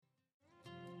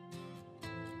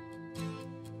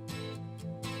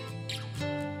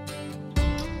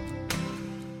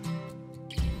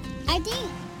I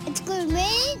think it's going to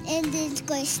rain and then it's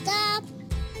going to stop.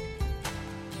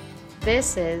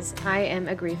 This is I Am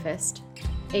a Griefist,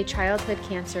 a childhood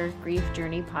cancer grief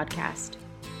journey podcast.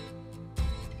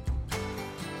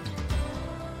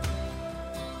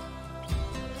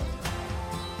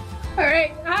 All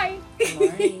right, hi.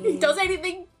 Don't say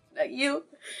anything.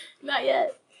 Not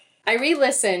yet. I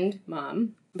re-listened,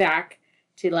 Mom, back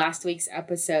to last week's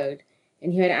episode,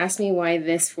 and you had asked me why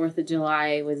this 4th of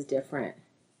July was different.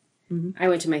 I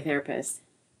went to my therapist.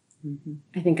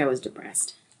 I think I was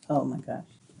depressed. Oh my gosh.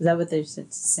 Is that what they're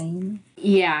saying?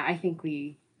 Yeah, I think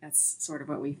that's sort of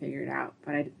what we figured out.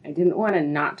 But I didn't want to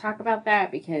not talk about that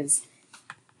because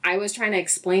I was trying to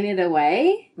explain it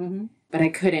away, but I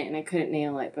couldn't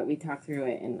nail it. But we talked through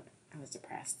it, and I was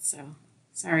depressed. So,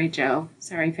 sorry, Joe.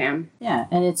 Sorry, fam. Yeah,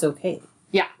 and it's okay.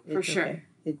 Yeah, for It's sure.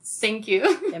 okay. Thank you.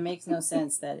 It makes no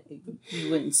sense that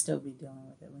you wouldn't still be dealing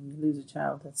with it. When you lose a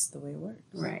child, that's the way it works.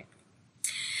 Right.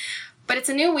 But it's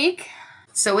a new week.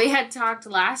 So we had talked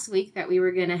last week that we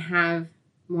were going to have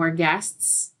more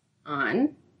guests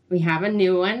on. We have a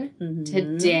new one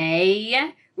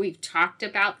today. We've talked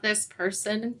about this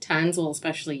person tons, well,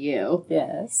 especially you.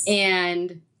 Yes.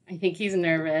 And I think he's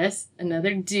nervous.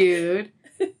 Another dude.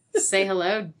 Say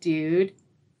hello, dude.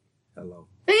 Hello.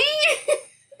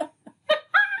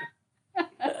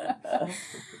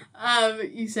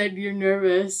 You said you're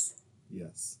nervous.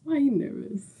 Yes. Why are you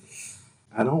nervous?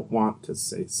 I don't want to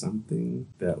say something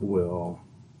that will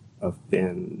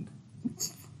offend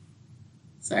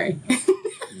Sorry.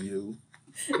 you.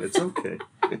 It's okay.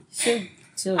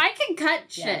 She'll, I can cut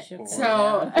yeah, shit. she'll cut So it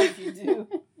out if you do.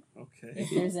 Okay. If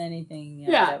there's anything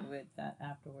that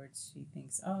afterwards she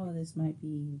thinks, oh, this might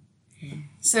be.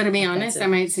 So to be honest, offensive. I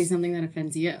might say something that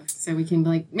offends you, so we can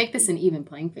make this an even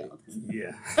playing field.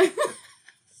 Yeah. So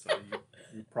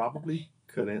you probably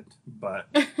couldn't, but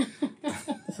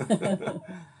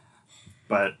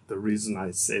but the reason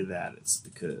I say that is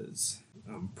because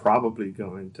I'm probably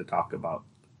going to talk about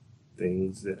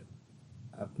things that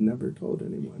I've never told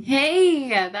anyone.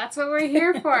 Hey, that's what we're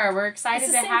here for. We're excited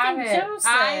It's to the same have thing it. Joe said.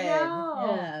 I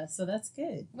know. Yeah, so that's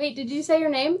good. Wait, did you say your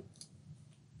name?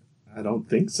 I don't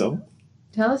think so.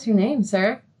 Tell us your name,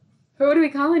 sir. What are we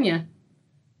calling you?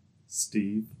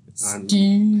 Steve.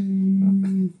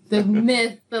 Steve. The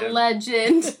myth, the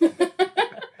legend.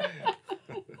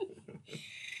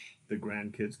 The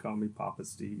grandkids call me Papa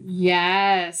Steve.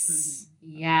 Yes. I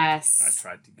Yes.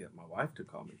 tried to get my wife to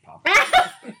call me Papa.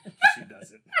 She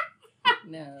doesn't.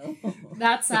 No.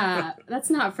 That's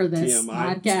not for this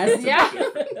TMI. podcast. Yeah.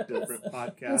 Different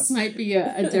podcast. This might be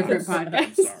a different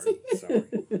podcast. I'm sorry.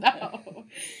 No.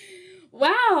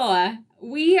 Wow.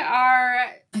 We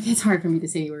are, it's hard for me to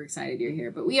say we're excited you're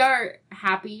here, but we are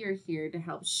happy you're here to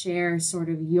help share sort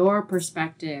of your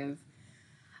perspective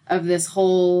of this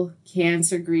whole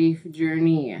cancer grief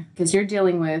journey. Because you're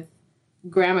dealing with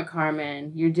Grandma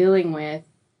Carmen, you're dealing with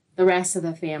the rest of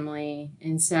the family.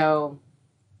 And so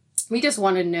we just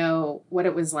want to know what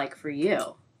it was like for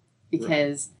you.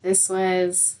 Because this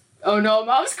was, oh no,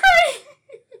 Mom's crying.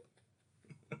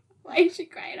 Why is she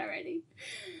crying already?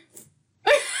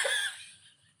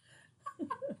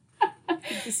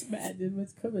 Just imagine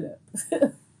what's coming up.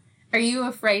 Are you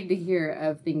afraid to hear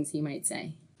of things he might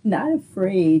say? Not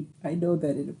afraid. I know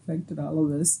that it affected all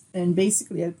of us. And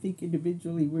basically, I think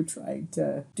individually we're trying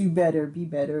to do better, be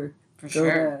better. For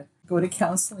sure. Go to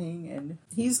counseling. And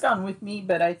he's gone with me,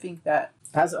 but I think that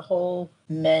as a whole,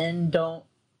 men don't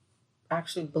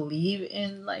actually believe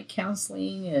in like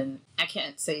counseling. And I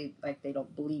can't say like they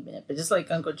don't believe in it, but just like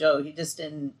Uncle Joe, he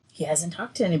hasn't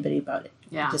talked to anybody about it.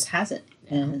 Yeah. He just hasn't.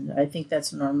 Yeah. And I think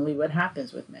that's normally what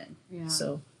happens with men. Yeah.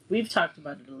 So we've talked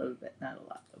about it a little bit, not a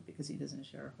lot though, because he doesn't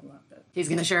share a whole lot. But He's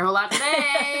going to share a whole lot today.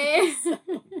 I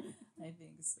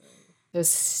think so. So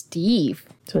Steve.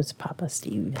 So it's Papa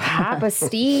Steve. Papa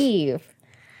Steve.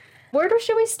 Where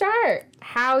should we start?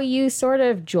 How you sort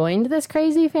of joined this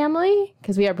crazy family?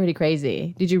 Because we are pretty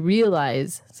crazy. Did you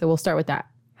realize? So we'll start with that.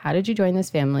 How did you join this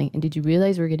family? And did you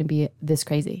realize we were going to be this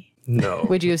crazy? No.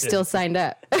 Would you have still signed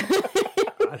up?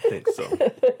 I think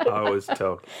so. I always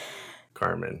tell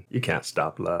Carmen, you can't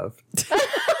stop love.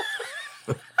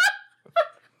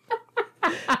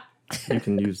 You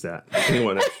can use that.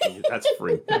 Anyone else can use that's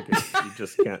free. You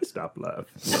just can't stop love.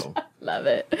 No. Love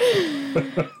it.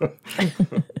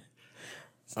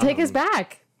 Take us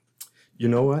back. You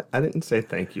know what? I didn't say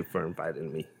thank you for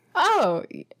inviting me. Oh,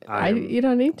 you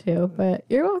don't need to, but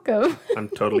you're welcome. I'm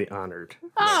totally honored.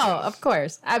 Oh, of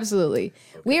course. Absolutely.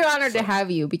 Okay, we are honored to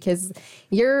have you because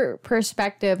your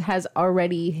perspective has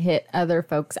already hit other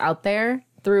folks out there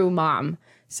through Mom.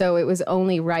 So it was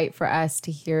only right for us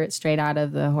to hear it straight out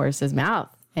of the horse's mouth.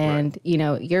 And,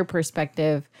 your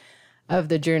perspective of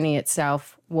the journey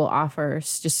itself will offer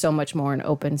just so much more and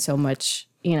open so much,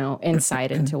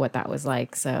 insight into what that was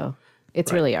like. So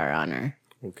it's really our honor.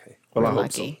 Okay. Well, I We're hope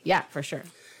lucky. so. Yeah, for sure.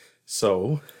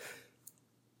 So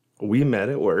we met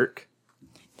at work.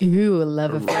 Ooh, a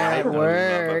love affair at A love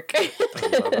work.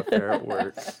 A love affair at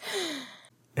work.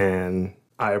 And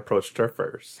I approached her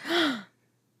first.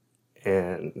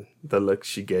 And the look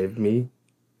she gave me,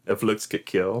 if looks could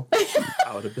kill,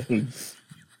 I would have been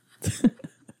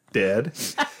dead.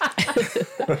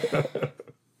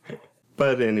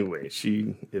 But anyway,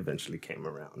 she eventually came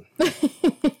around.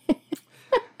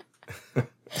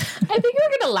 I think we're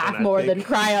going to laugh more than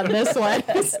cry on this one.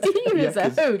 Steve is a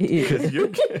hoot. Because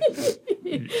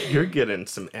you're getting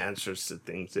some answers to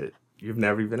things that you've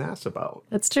never even asked about,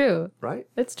 That's true. right?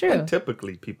 That's true. And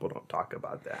typically, people don't talk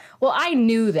about that. Well, I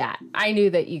knew that. I knew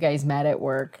that you guys met at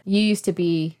work. You used to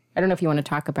be, I don't know if you want to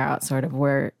talk about sort of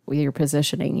where your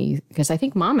positioning, because I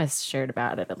think Mom has shared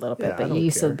about it a little bit, Yeah, I but you don't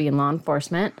used to care. be in law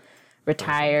enforcement,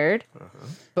 retired.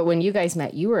 But when you guys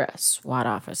met, you were a SWAT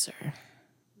officer.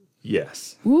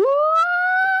 Yes.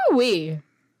 Woo-wee.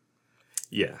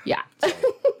 Yeah. Yeah.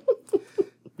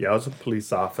 Yeah, I was a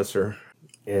police officer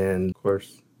and, of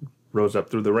course, rose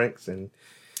up through the ranks and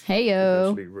Hey-yo.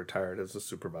 eventually retired as a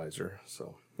supervisor.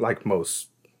 So, like most,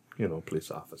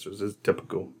 police officers, it's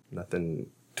typical.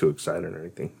 Nothing too exciting or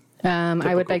anything. I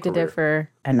would Typical like to career. differ.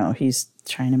 I know he's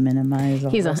trying to minimize.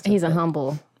 He's a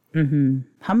humble.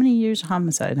 How many years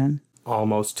homicide, hon?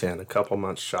 Almost 10, a couple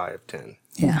months shy of 10.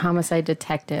 Yeah. Homicide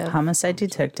detective, Homicide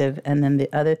detective, and then the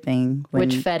other thing,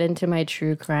 which fed into my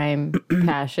true crime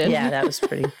passion. yeah, that was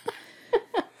pretty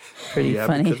Yeah,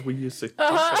 funny. because we used to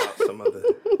talk about some of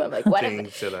the I'm like, what if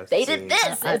things that I've they seen. did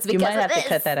this? It's You because might of have this. to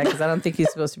cut that out because I don't think he's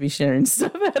supposed to be sharing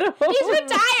stuff at all. He's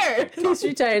retired. He's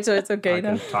retired, so it's okay. I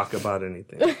No? can talk about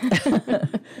anything.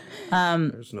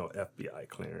 There's no FBI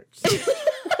clearance.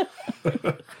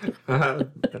 I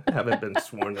haven't been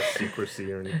sworn to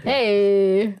secrecy or anything.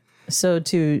 Hey. So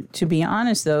to be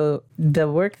honest, though,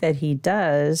 the work that he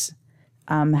does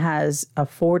has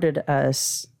afforded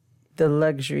us the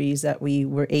luxuries that we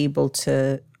were able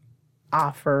to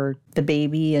offer the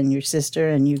baby and your sister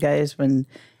and you guys when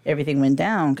everything went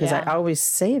down. Because Yeah. I always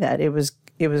say that it was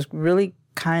really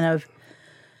kind of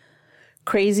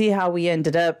crazy how we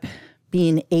ended up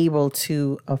being able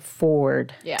to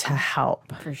afford Yeah. to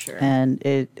help. For sure. And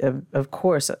it, of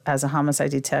course, as a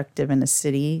homicide detective in a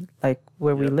city like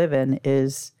where we live in,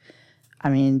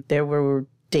 there were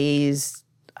days,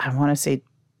 I want to say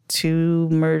 2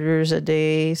 murders a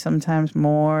day, sometimes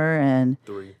more, and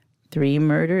 3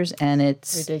 murders. And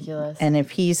it's Ridiculous. And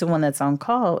if he's the one that's on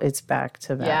call, it's back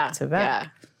to back to back. Yeah.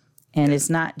 And it's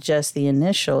not just the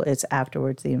initial, it's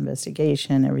afterwards, the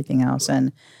investigation, everything else.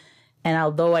 And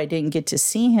although I didn't get to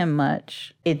see him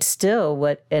much, it's still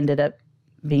what ended up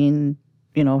being,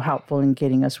 helpful in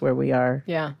getting us where we are.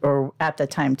 Yeah. Or at the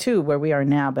time too, where we are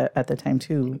now, but at the time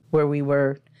too, where we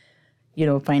were,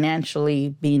 financially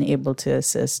being able to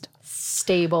assist.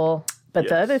 Stable. But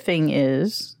the other thing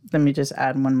is, let me just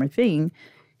add one more thing.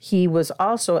 He was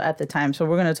also at the time, so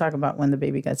we're going to talk about when the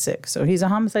baby got sick. So he's a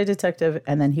homicide detective,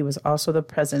 and then he was also the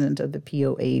president of the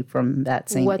POA from that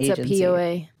same What's agency. a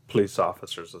POA? Police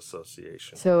Officers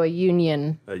Association, So a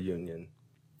union. a union.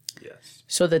 Yes.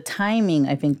 So the timing,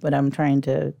 I think what I'm trying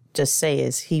to just say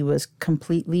is he was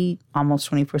completely almost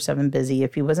 24/7 busy.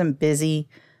 If he wasn't busy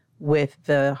with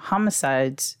the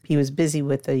homicides, he was busy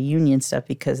with the union stuff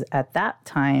because at that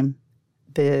time,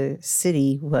 the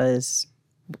city was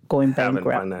going Having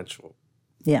bankrupt. financial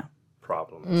Yeah.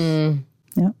 problems.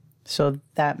 Yeah. So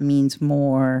that means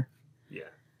more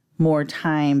Yeah.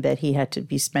 time that he had to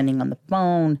be spending on the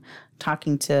phone,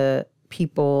 talking to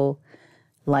people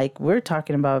like we're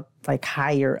talking about like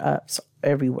higher ups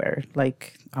everywhere.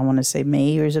 Like I want to say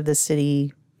mayors of the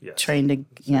city, Yes. trying to,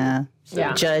 Yeah.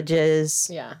 judges,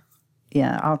 Yeah.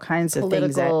 all kinds of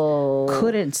things Political that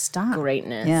couldn't stop.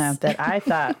 greatness. Yeah, that I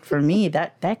thought for me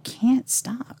that can't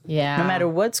stop. Yeah. No matter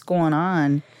what's going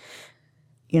on,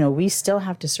 we still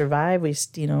have to survive.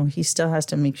 He still has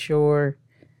to make sure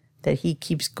that he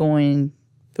keeps going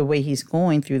the way he's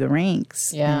going through the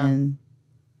ranks. Yeah. And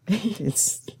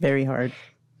it's very hard.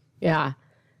 Yeah.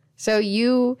 So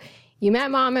you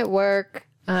met Mom at work,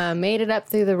 made it up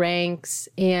through the ranks,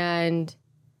 and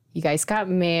you guys got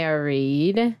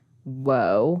married.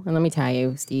 Whoa. And let me tell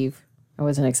you, Steve, I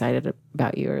wasn't excited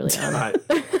about you early on.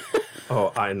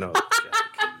 I know.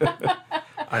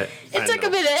 Jack. It took a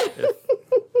minute.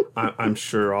 I'm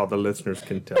sure all the listeners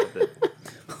can tell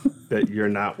that you're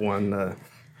not one to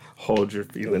hold your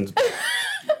feelings back.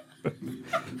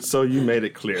 So you made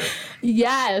it clear.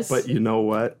 Yes. But you know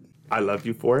what? I love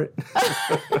you for it.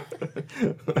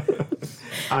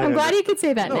 I'm glad you could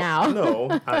say that now.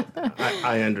 No,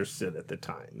 I understood at the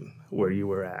time where you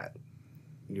were at.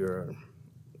 You're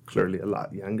clearly a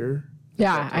lot younger.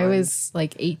 Yeah, I was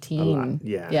like 18.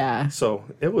 Yeah. Yeah. So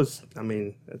it was, I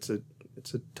mean, it's a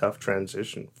tough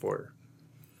transition for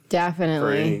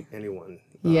Definitely. anyone.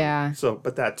 Yeah. So,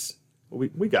 but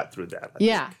we got through that. I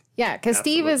Yeah. think. Yeah, because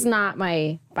Steve is not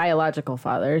my biological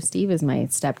father. Steve is my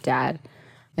stepdad.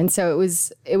 And so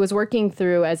it was working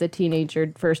through as a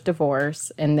teenager, first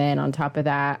divorce, and then on top of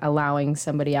that, allowing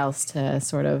somebody else to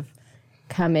sort of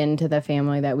come into the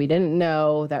family that we didn't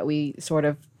know, that we sort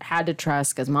of had to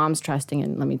trust because mom's trusting.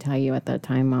 And let me tell you, at that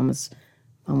time, mom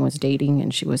was dating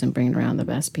and she wasn't bringing around the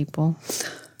best people.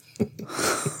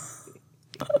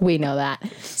 We know that.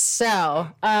 So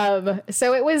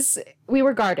we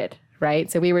were guarded,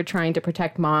 right? So we were trying to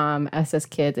protect mom, us as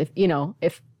kids.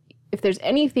 If there's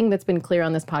anything that's been clear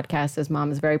on this podcast is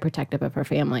mom is very protective of her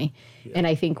family. Yeah. And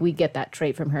I think we get that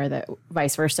trait from her, that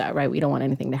vice versa, right? We don't want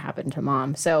anything to happen to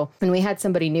mom. So when we had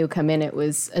somebody new come in, it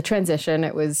was a transition.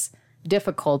 It was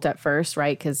difficult at first,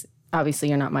 right? Because obviously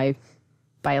you're not my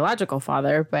biological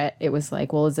father, but it was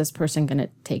like, well, is this person going to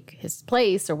take his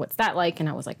place or what's that like? And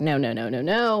I was like,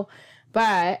 no.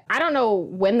 But I don't know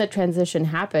when the transition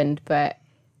happened, but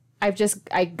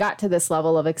I got to this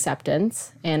level of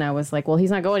acceptance and I was like, well,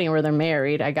 he's not going anywhere. They're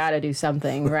married. I got to do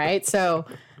something. Right. So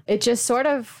it just sort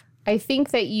of, I think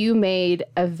that you made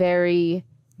a very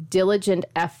diligent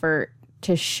effort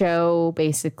to show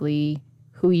basically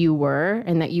who you were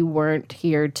and that you weren't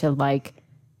here to like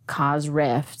cause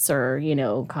rifts or,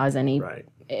 cause any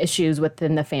issues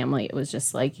within the family. It was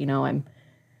just like, I'm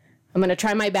going to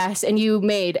try my best. And you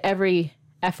made every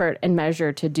effort and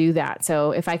measure to do that.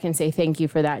 So if I can say thank you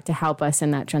for that to help us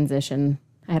in that transition,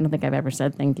 I don't think I've ever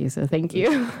said thank you. So thank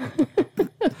you.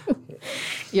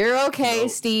 You're okay,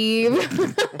 Steve.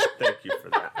 Thank you for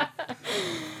that.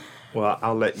 Well,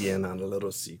 I'll let you in on a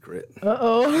little secret.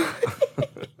 Uh-oh.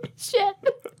 Shit.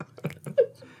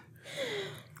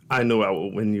 I knew I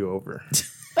would win you over.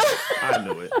 I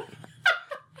knew it.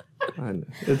 I know.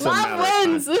 It's Love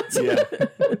wins. Yeah.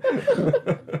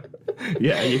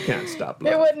 Yeah, you can't stop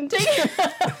love. It wouldn't take it.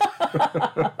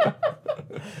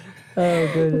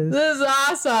 Oh, goodness. This is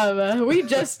awesome. We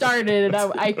just started and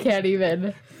I can't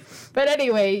even. But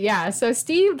anyway, yeah. So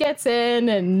Steve gets in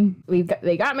and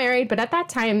they got married. But at that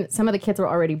time, some of the kids were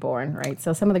already born, right?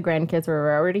 So some of the grandkids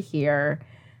were already here.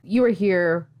 You were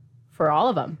here for all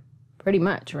of them, pretty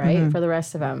much, right? Mm-hmm. For the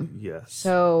rest of them. Yes.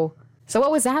 So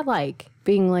what was that like?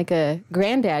 Being like a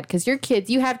granddad, because your kids,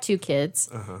 you have two kids,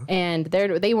 and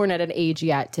they weren't at an age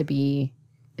yet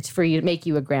for you to make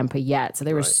you a grandpa yet, so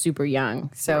they were super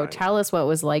young. So tell us what it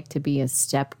was like to be a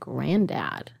step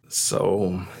granddad.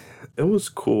 So it was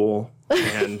cool,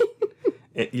 and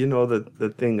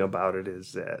the thing about it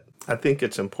is that I think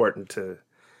it's important to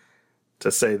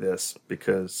say this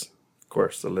because, of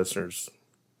course, the listeners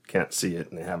can't see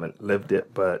it and they haven't lived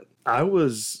it, but I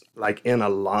was like in a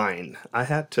line. I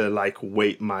had to like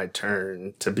wait my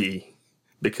turn to be,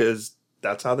 because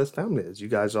that's how this family is. You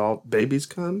guys babies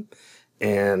come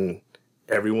and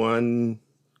everyone,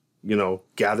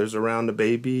 gathers around the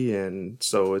baby. And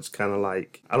so it's kind of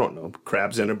like, I don't know,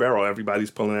 crabs in a barrel.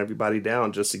 Everybody's pulling everybody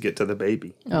down just to get to the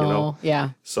baby. Yeah.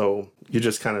 So you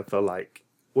just kind of feel like,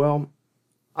 well,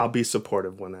 I'll be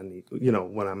supportive when I need,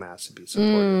 when I'm asked to be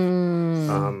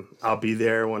supportive. I'll be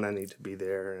there when I need to be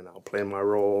there, and I'll play my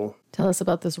role. Tell us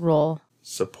about this role.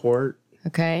 Support.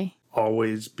 Okay.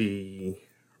 Always be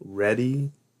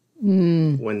ready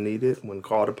when needed, when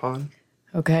called upon.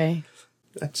 Okay.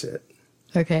 That's it.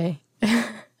 Okay.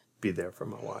 Be there for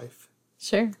my wife.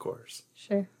 Sure. Of course.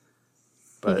 Sure.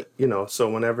 But, so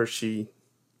whenever she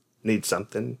needs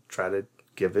something, try to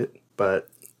give it. But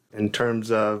in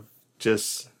terms of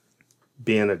just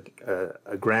being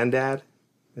a granddad,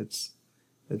 it's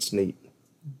neat.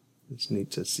 It's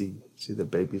neat to see the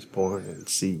babies born and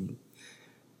see.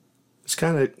 It's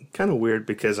kind of weird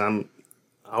because I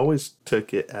always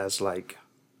took it as like,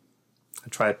 I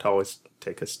tried to always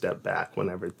take a step back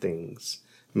whenever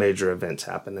major events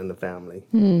happen in the family.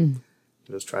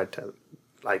 Just try to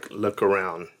like look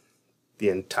around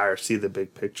see the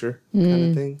big picture kind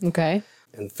of thing. Okay.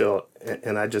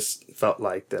 And I just felt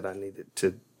like that I needed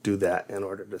to do that in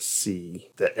order to see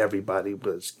that everybody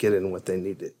was getting what they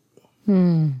needed.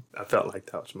 I felt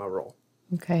like that was my role.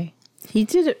 Okay. He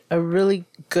did a really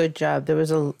good job. There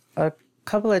was a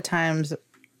couple of times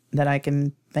that I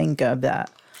can think of that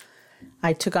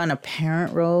I took on a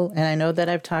parent role. And I know that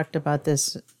I've talked about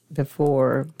this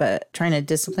before, but trying to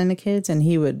discipline the kids. And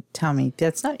he would tell me,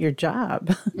 that's not your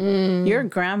job. You're a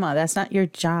grandma. That's not your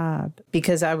job.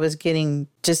 Because I was getting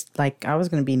just like, I was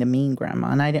going to be the mean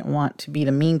grandma. And I didn't want to be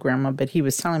the mean grandma. But he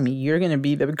was telling me, you're going to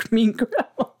be the mean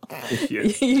grandma.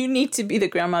 You need to be the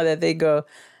grandma that they go,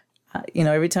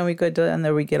 every time we go down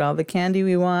there, we get all the candy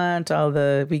we want,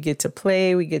 we get to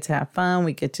play, we get to have fun,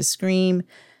 we get to scream.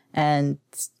 And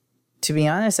to be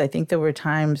honest, I think there were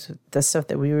times the stuff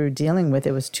that we were dealing with,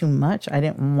 it was too much. I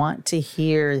didn't want to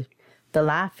hear the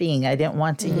laughing. I didn't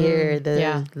want to hear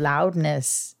the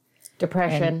loudness.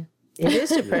 Depression. And it is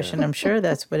depression. I'm sure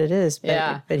that's what it is.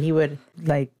 But he would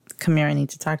like, come here, I need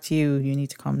to talk to you. You need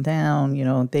to calm down.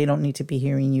 They don't need to be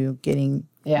hearing you getting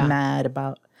mad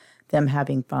about them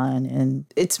having fun. And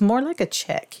it's more like a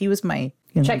check. He was my...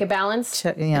 check and balance?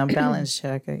 Balance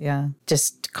check. Yeah.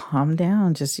 Just calm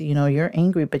down. Just, you're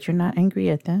angry, but you're not angry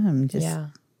at them.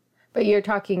 But you're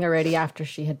talking already after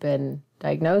she had been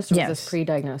diagnosed, or was this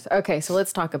pre-diagnosed? Okay, so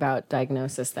let's talk about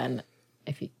diagnosis then.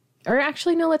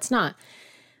 No, let's not.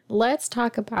 Let's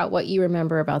talk about what you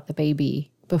remember about the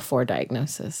baby before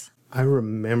diagnosis. I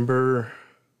remember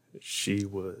she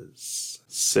was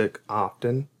sick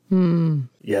often.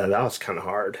 Yeah, that was kind of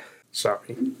hard.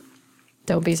 Sorry.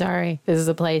 Don't be sorry. This is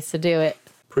a place to do it.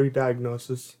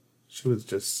 Pre-diagnosis, she was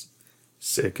just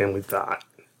sick, and we thought,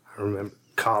 I remember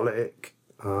colic,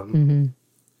 some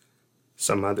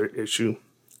other issue.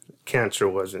 Cancer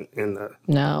wasn't in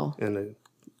the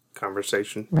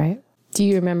conversation. Right. Do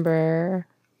you remember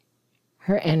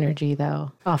her energy,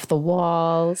 though? Off the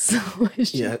walls?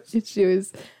 Yes. She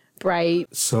was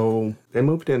bright. So they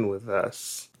moved in with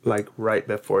us like right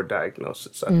before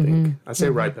diagnosis, I think. I say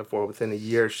right before. Within a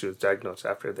year, she was diagnosed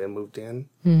after they moved in.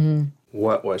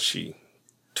 What was she?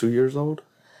 2 years old?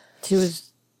 She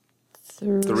was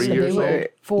 3 years old?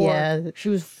 4. Yeah. She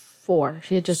was 4.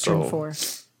 She had just turned 4.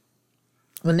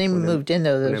 When they moved in,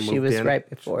 though, she was in, right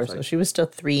before. So she was still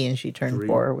 3 and she turned 3.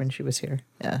 4 when she was here.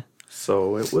 Yeah.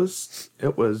 So it was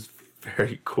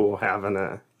very cool having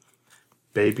a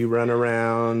baby run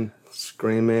around,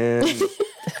 screaming,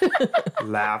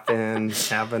 laughing,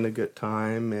 having a good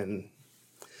time. And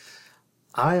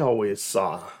I always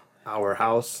saw our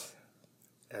house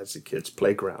as a kid's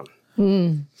playground.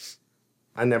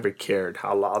 I never cared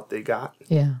how loud they got.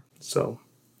 Yeah. So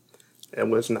it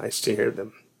was nice to hear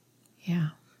them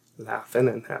laughing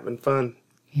and having fun.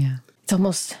 Yeah. It's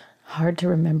almost hard to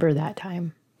remember that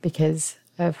time because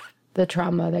of the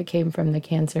trauma that came from the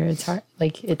cancer. It's hard,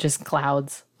 like it just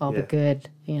clouds all the good,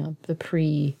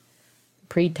 the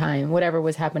pre-time, whatever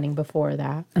was happening before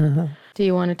that. Do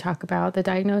you want to talk about the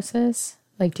diagnosis?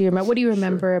 Like, what do you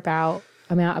remember about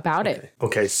it?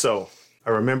 Okay, so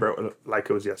I remember it like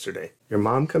it was yesterday. Your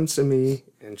mom comes to me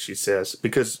and she says,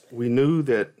 because we knew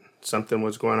that something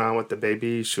was going on with the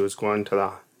baby, she was going to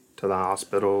the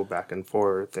hospital back and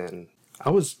forth, and I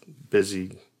was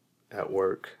busy at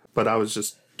work, but I was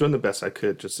just doing the best I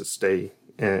could just to stay,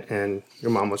 and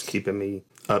your mom was keeping me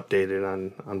updated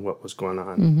on what was going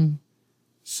on.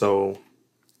 So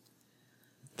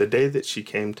the day that she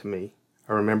came to me,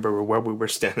 I remember where we were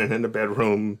standing in the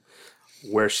bedroom,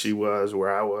 where she was,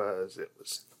 where I was.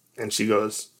 And she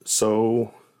goes,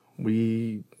 so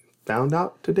we found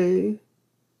out today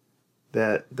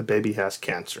that the baby has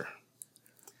cancer.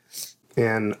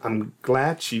 And I'm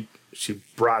glad she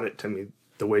brought it to me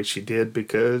the way she did,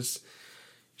 because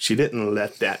she didn't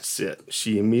let that sit.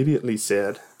 She immediately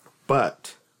said,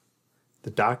 but the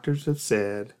doctors have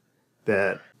said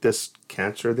that this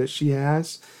cancer that she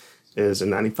has is a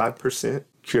 95%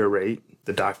 cure rate.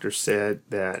 The doctor said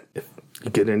that if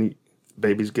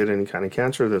babies get any kind of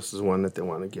cancer, this is one that they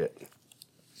want to get.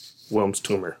 Wilms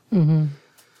tumor.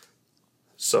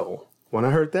 So when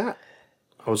I heard that,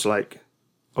 I was like,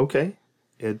 okay,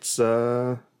 it's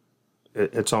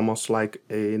almost like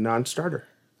a non-starter.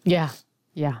 Yeah.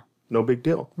 No big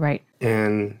deal. Right.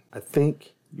 And I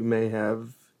think you may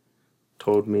have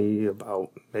told me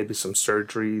about maybe some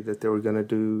surgery that they were going to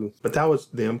do. But that was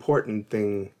the important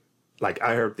thing. Like,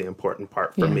 I heard the important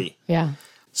part for me. Yeah.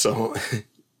 So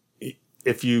I'm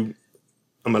going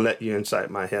to let you inside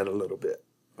my head a little bit.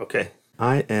 Okay.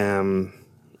 I am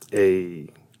a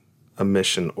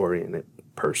mission-oriented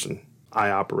person.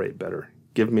 I operate better.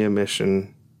 Give me a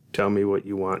mission. Tell me what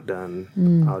you want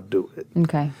done. I'll do it.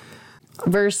 Okay.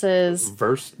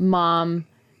 Versus mom,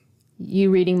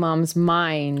 you reading mom's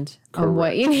mind on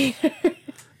what you need.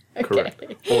 Correct.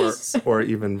 Or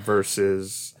even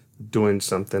versus doing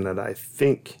something that I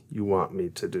think you want me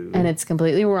to do. And it's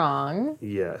completely wrong.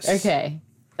 Yes. Okay.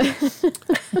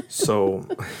 So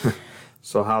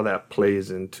how that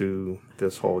plays into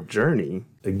this whole journey,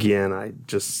 again, I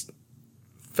just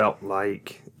felt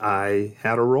like I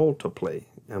had a role to play,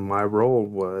 and my role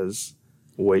was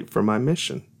wait for my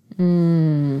mission.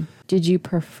 Did you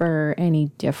prefer any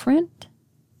different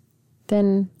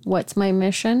than what's my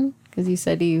mission? Because you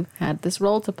said you had this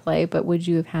role to play, but would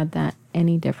you have had that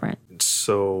any different?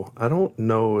 So I don't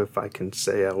know if I can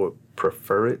say I would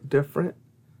prefer it different,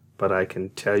 but I can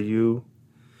tell you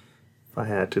if I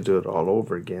had to do it all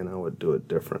over again, I would do it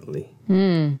differently.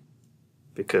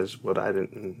 Because what I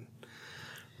didn't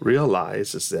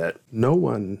realize is that no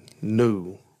one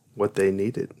knew what they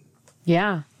needed.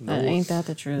 Yeah, ain't that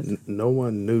the truth? No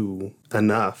one knew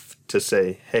enough to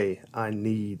say, hey,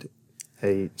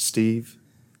 Steve,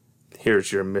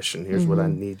 here's your mission. Here's what I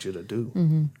need you to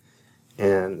do.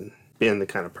 And being the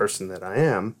kind of person that I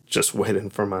am, just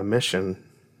waiting for my mission,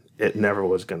 it never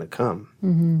was going to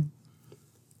come,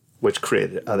 which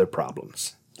created other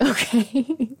problems.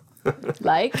 Okay.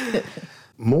 Like?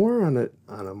 More on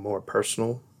a more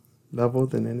personal level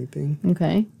than anything.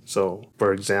 Okay. So,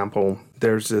 for example,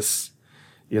 there's this,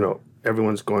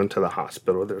 everyone's going to the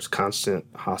hospital. There's constant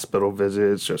hospital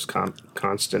visits. There's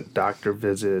constant doctor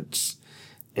visits.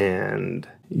 And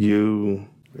your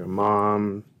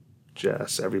mom,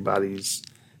 Jess, everybody's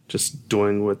just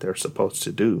doing what they're supposed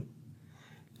to do.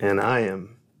 And I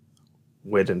am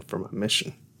waiting for my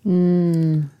mission.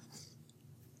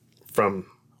 From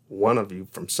one of you,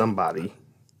 from somebody,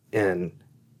 and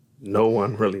no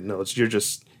one really knows.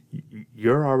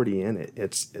 You're already in it.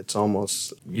 It's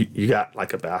almost, you got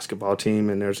like a basketball team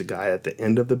and there's a guy at the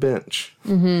end of the bench,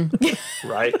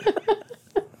 right?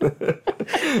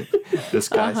 This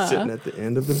guy's sitting at the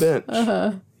end of the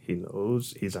bench. He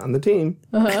knows he's on the team.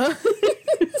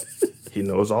 He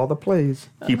knows all the plays.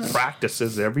 He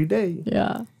practices every day.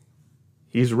 Yeah.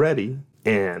 He's ready.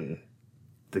 And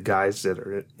the guys that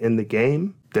are in the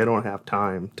game, they don't have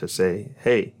time to say,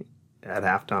 hey, at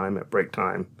halftime, at break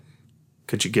time,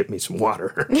 could you get me some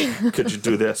water? Could you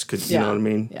do this? You know what I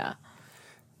mean? Yeah.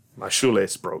 My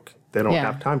shoelace broke. They don't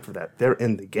have time for that. They're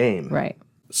in the game. Right.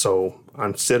 So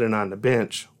I'm sitting on the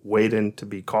bench waiting to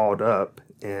be called up,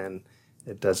 and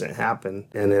it doesn't happen.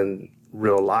 And in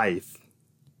real life,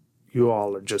 you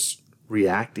all are just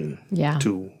reacting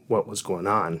to what was going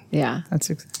on. Yeah. That's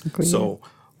exactly So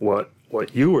what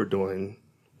you were doing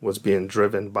was being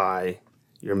driven by,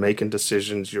 you're making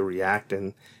decisions, you're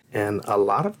reacting, and a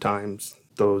lot of times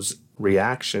those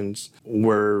reactions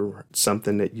were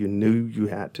something that you knew you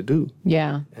had to do.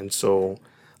 Yeah. And so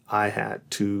I had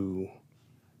to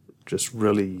just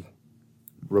really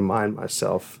remind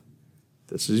myself,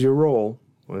 this is your role.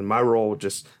 When my role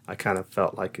I kind of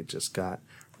felt like it just got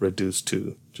reduced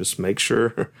to just make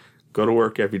sure, go to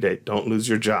work every day. Don't lose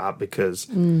your job, because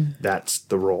that's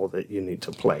the role that you need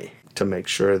to play to make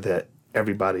sure that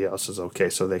everybody else is okay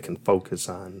so they can focus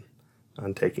on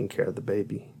taking care of the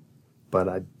baby. But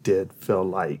I did feel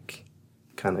like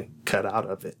kind of cut out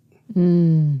of it.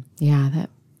 Yeah,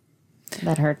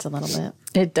 that hurts a little bit.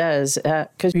 It does,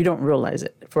 because you don't realize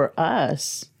it. For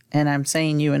us, and I'm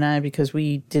saying you and I because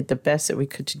we did the best that we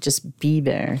could to just be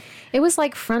there. It was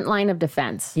like front line of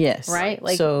defense. Yes. Right?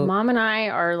 Like, So- Mom and I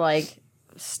are like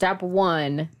step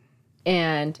one,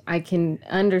 and I can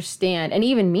understand. And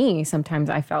even me, sometimes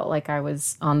I felt like I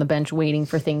was on the bench waiting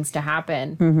for things to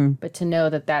happen. But to know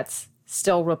that that's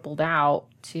still rippled out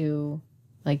to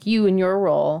like you and your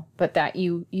role, but that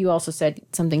you also said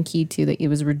something key too, that it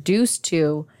was reduced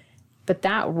to, but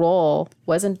that role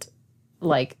wasn't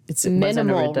like It wasn't a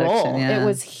minimal reduction, role. yeah. It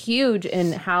was huge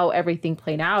in how everything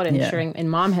played out, and ensuring.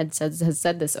 And Mom has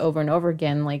said this over and over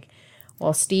again, like,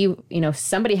 well, Steve,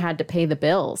 somebody had to pay the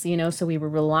bills, so we were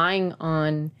relying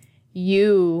on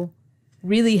you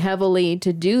really heavily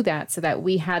to do that, so that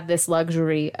we had this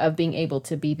luxury of being able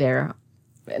to be there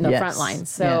in the front line.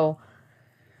 So,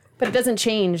 but it doesn't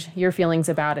change your feelings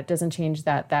about it. Doesn't change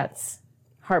that. That's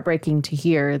heartbreaking to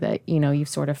hear that, you've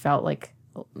sort of felt like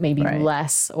maybe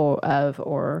less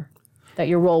or that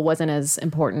your role wasn't as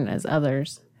important as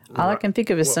others. All I can think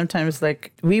of is sometimes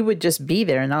like we would just be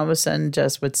there, and all of a sudden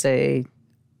Jess would say,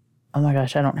 "Oh my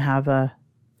gosh, I don't have a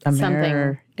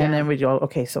mirror," and then we'd go,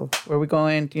 "Okay, so where are we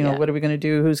going? What are we going to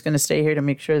do? Who's going to stay here to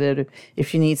make sure that if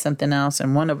she needs something else?"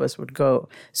 And one of us would go.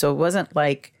 So it wasn't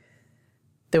like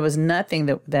there was nothing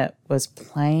that was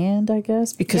planned, I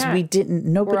guess, because we didn't.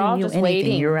 Nobody We're all knew just anything.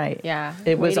 waiting. You're right. Yeah,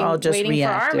 it was all just waiting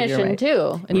reactive. for our You're mission right.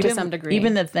 too, and to some degree.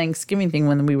 Even the Thanksgiving thing,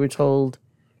 when we were told,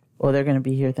 "Oh, they're going to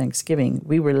be here Thanksgiving,"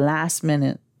 we were last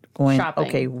minute going, Shopping.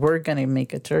 "Okay, we're going to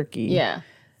make a turkey." yeah.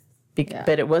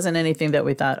 But it wasn't anything that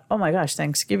we thought, "Oh my gosh,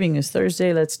 Thanksgiving is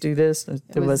Thursday. Let's do this."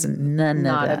 There wasn't none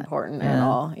Not of that. important at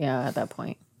all. Yeah, at that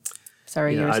point.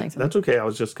 Sorry, you were saying something. That's okay. I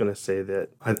was just going to say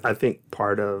that I think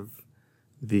part of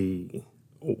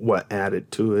what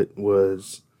added to it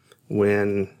was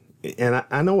when, and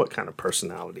I know what kind of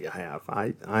personality I have.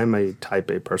 I'm a type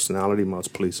A personality.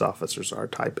 Most police officers are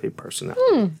type A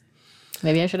personality.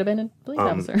 Maybe I should have been a police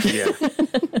officer.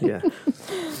 Yeah.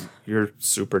 You're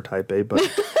super type A, but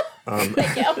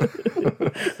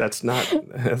that's not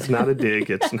a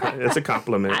dig. It's a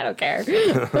compliment. I don't care.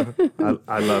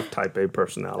 I love type A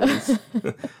personalities.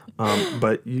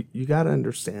 But you got to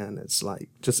understand, it's like,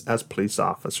 just as police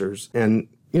officers, and,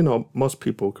 you know, most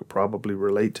people could probably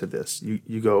relate to this.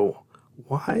 You go,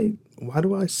 why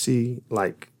do I see,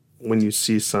 like, when you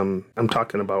see I'm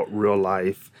talking about real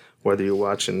life, whether you're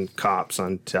watching cops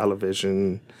on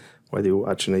television, whether you're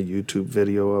watching a YouTube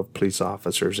video of police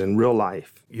officers in real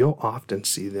life, you'll often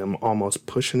see them almost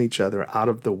pushing each other out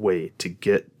of the way to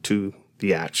get to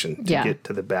the action, to get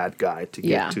to the bad guy, to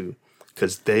get to,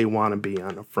 because they want to be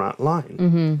on the front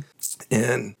line.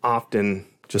 And often,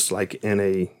 just like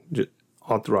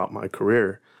all throughout my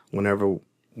career, whenever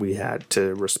we had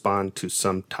to respond to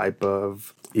some type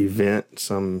of event,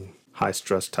 some high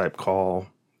stress type call,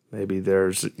 maybe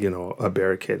there's, you know, a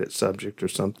barricaded subject or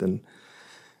something,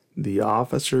 the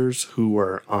officers who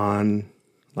were on,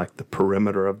 like, the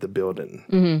perimeter of the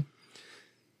building,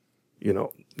 you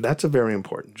know, that's a very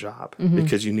important job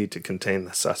because you need to contain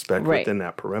the suspect within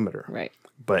that perimeter. Right.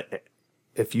 But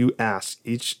if you ask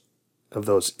each of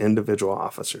those individual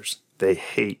officers, they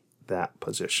hate that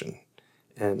position.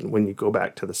 And when you go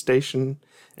back to the station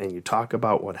and you talk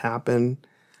about what happened,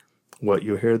 what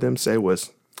you hear them say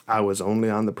was, I was only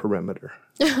on the perimeter.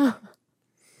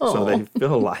 So they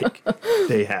feel like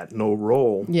they had no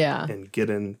role in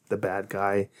getting the bad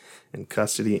guy in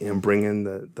custody and bringing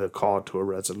the call to a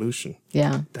resolution.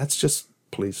 Yeah. That's just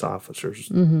police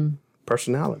officers'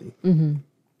 personality.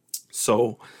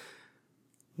 So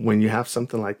when you have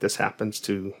something like this happens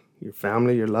to your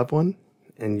family, your loved one,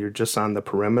 and you're just on the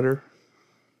perimeter,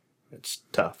 it's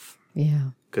tough. Yeah.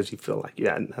 Because you feel like you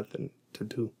had nothing to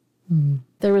do.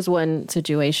 There was one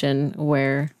situation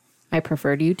where I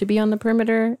preferred you to be on the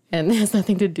perimeter, and it has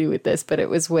nothing to do with this, but it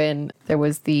was when there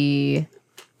was the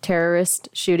terrorist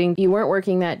shooting. You weren't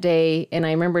working that day, and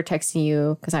I remember texting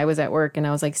you because I was at work, and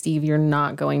I was like, Steve, you're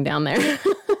not going down there.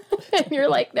 And you're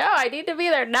like, no, I need to be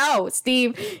there. No,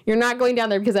 Steve, you're not going down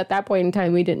there, because at that point in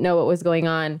time, we didn't know what was going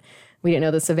on. We didn't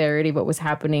know the severity of what was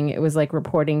happening. It was like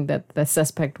reporting that the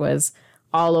suspect was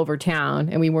all over town,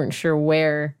 and we weren't sure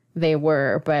where they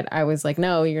were, but I was like,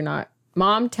 no, you're not.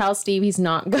 Mom, tell Steve he's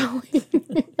not going.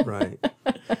 Right.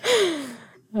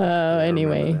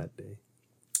 Anyway. That day.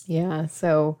 Yeah.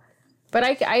 So, but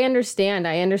I understand.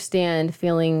 I understand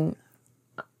feeling,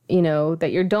 you know,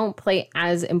 that you don't play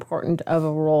as important of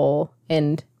a role.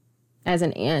 And as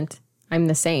an aunt, I'm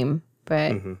the same.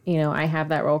 But, you know, I have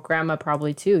that role. Grandma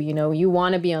probably too. You know, you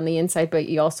want to be on the inside, but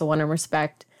you also want to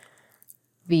respect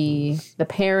the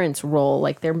parents' role,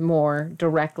 like they're more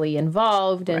directly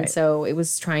involved, and so it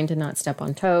was trying to not step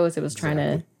on toes. It was trying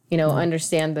to, you know,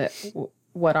 understand that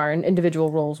what our individual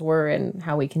roles were and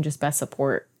how we can just best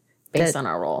support based on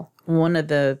our role. One of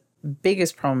the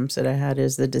biggest problems that I had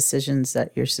is the decisions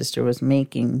that your sister was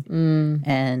making,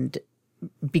 and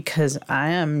because I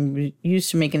am used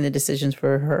to making the decisions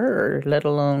for her, let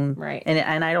alone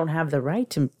and I don't have the right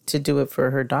to do it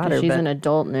for her daughter. She's an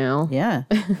adult now. Yeah.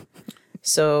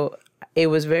 So it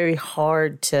was very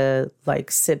hard to,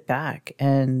 like, sit back.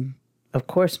 And, of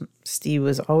course, Steve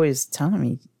was always telling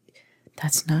me,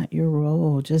 that's not your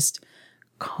role. Just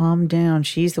calm down.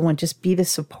 She's the one. Just be the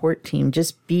support team.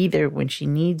 Just be there when she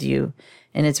needs you.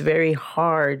 And it's very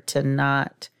hard to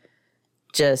not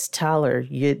just tell her,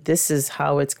 this is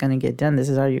how it's going to get done. This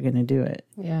is how you're going to do it.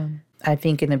 Yeah. I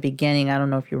think in the beginning, I don't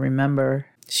know if you remember,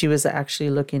 she was actually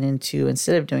looking into,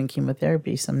 instead of doing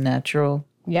chemotherapy, some natural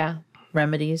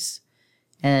remedies.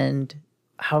 And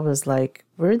I was like,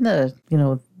 we're in the, you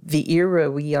know, the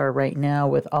era we are right now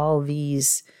with all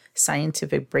these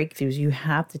scientific breakthroughs. You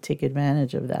have to take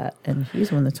advantage of that. And he's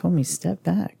the one that told me, step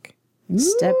back.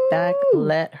 Step back,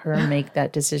 let her make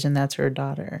that decision. That's her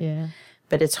daughter. Yeah.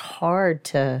 But it's hard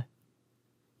to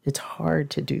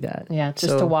do that. Yeah,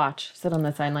 just to watch, sit on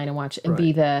the sideline and watch, and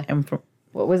be the,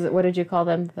 what was it? What did you call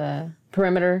them? The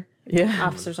perimeter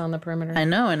officers on the perimeter. I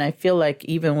know, and I feel like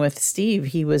even with Steve,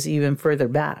 he was even further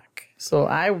back. So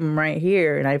I'm right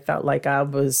here, and I felt like I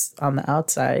was on the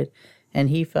outside, and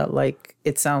he felt like,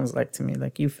 it sounds like to me,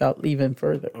 like you felt even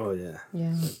further. Oh, yeah.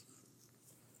 Yeah.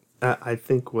 I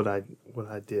think what I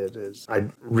did is I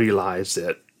realized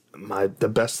that the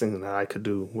best thing that I could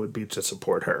do would be to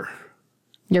support her.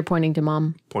 You're pointing to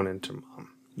Mom? Pointing to Mom,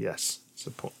 yes.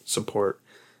 Support.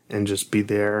 and just be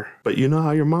there. But you know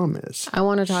how your mom is. I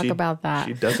want to talk about that.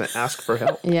 She doesn't ask for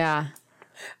help. Yeah.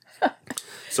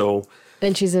 So.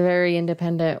 And she's a very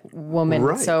independent woman.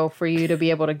 Right. So for you to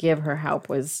be able to give her help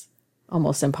was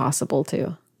almost impossible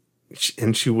too.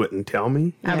 And she wouldn't tell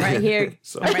me. I'm right here.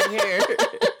 So, I'm right here.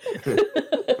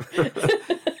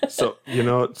 so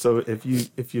so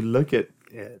if you look at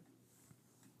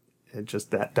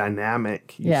just that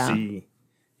dynamic, you see,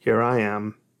 here I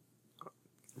am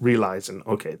realizing,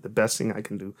 okay, the best thing I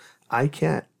can do, I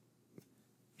can't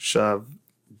shove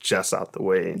Jess out the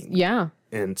way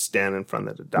and stand in front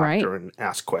of the doctor and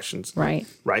ask questions. Right.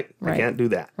 I can't do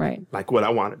that. Right. Like what I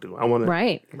want to do. I want to.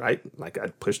 Right. Like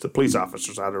I'd push the police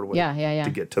officers out of the way. Yeah. To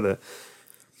get to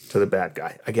the bad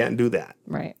guy. I can't do that.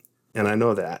 Right. And I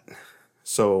know that.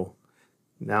 So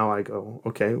now I go,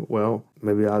 okay, well,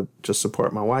 maybe I'll just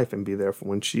support my wife and be there for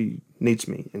when she needs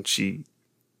me. And she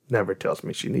never tells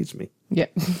me she needs me. Yeah.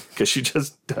 Because she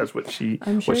just does what she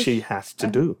has to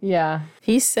do. Yeah.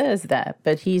 He says that,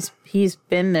 but he's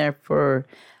been there for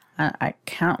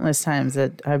countless times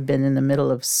that I've been in the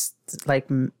middle of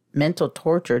mental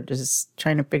torture, just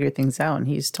trying to figure things out. And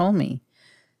he's told me,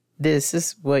 this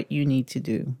is what you need to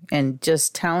do. And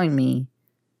just telling me,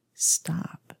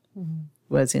 stop,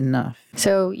 was enough.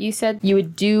 So you said you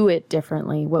would do it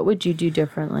differently. What would you do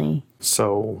differently?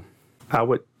 So I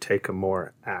would take a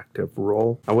more active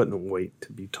role. I wouldn't wait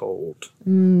to be told.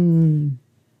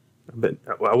 But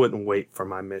I wouldn't wait for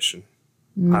my mission.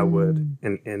 I would.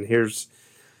 And here's,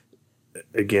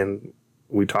 again,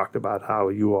 we talked about how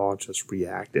you all just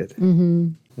reacted.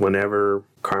 Whenever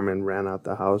Carmen ran out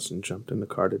the house and jumped in the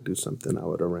car to do something, I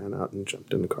would have ran out and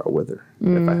jumped in the car with her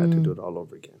if I had to do it all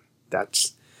over again.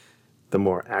 That's the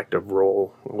more active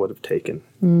role I would have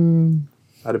taken.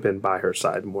 I'd have been by her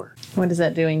side more. What is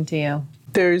that doing to you?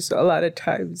 There's a lot of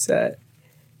times that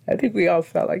I think we all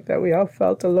felt like that. We all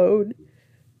felt alone.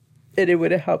 And it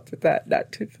would have helped with that,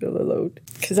 not to feel alone.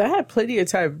 Because I had plenty of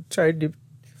time trying to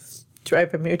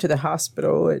drive from here to the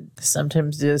hospital and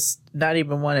sometimes just not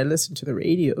even want to listen to the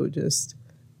radio, just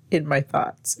in my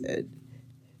thoughts. And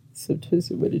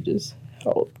sometimes it would have just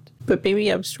helped. But maybe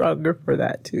I'm stronger for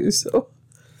that too, so.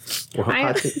 Well,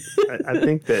 I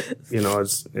think that,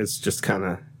 it's just kind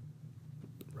of,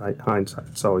 right, hindsight.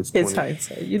 It's always 20, it's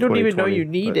hindsight. You don't even know you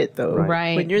need it, though.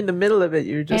 Right. When you're in the middle of it,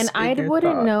 you're just. And I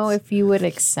wouldn't know if you would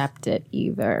accept it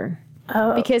either.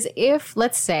 Oh. Because if,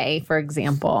 let's say, for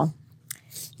example,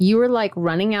 you were like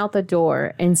running out the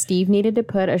door and Steve needed to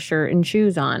put a shirt and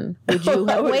shoes on, would you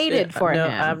have waited for him? No,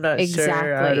 I'm not exactly.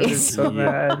 sure. I would have been so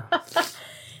mad.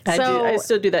 I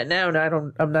still do that now,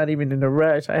 and I'm not even in a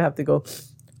rush. I have to go.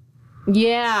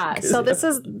 Yeah. So this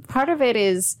is part of it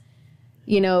is,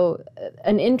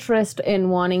 an interest in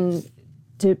wanting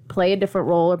to play a different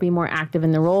role or be more active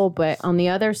in the role. But on the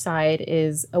other side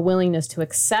is a willingness to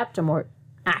accept a more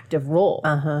active role.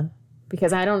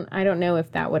 Because I don't know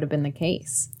if that would have been the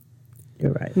case.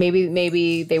 You're right.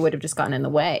 Maybe they would have just gotten in the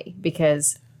way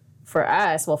because for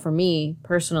us, well, for me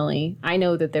personally, I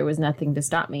know that there was nothing to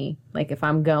stop me. Like if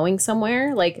I'm going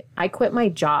somewhere, like I quit my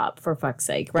job for fuck's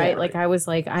sake, right? Yeah, like I was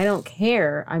like, I don't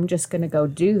care. I'm just going to go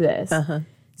do this.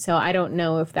 So I don't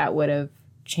know if that would have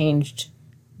changed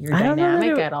your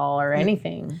dynamic at all or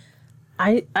anything.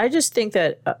 I just think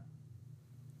that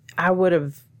I would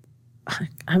have,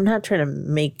 I'm not trying to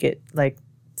make it like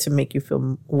to make you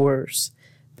feel worse,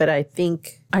 but I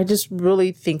just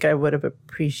really think I would have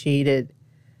appreciated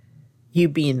you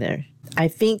being there. I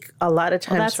think a lot of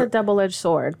times that's a double-edged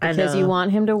sword because you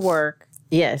want him to work.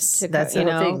 Yes, that's the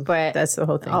whole thing. But that's the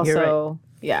whole thing. Also, you're right.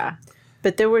 Yeah.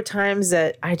 But there were times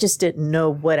that I just didn't know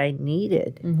what I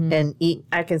needed, and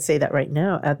I can say that right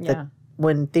now.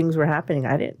 When things were happening,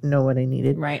 I didn't know what I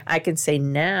needed. Right. I can say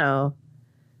now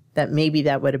that maybe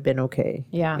that would have been okay.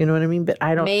 Yeah. You know what I mean? But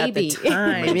I don't Maybe. at the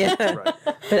time. Right.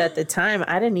 But at the time,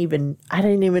 I didn't even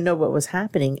know what was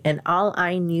happening, and all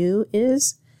I knew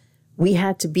is we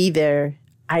had to be there.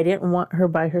 I didn't want her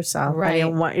by herself. Right. I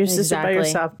didn't want your sister by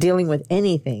herself dealing with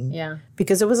anything. Yeah.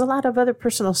 Because there was a lot of other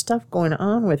personal stuff going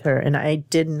on with her, and I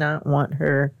did not want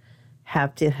her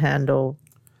have to handle.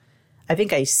 I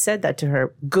think I said that to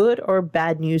her, good or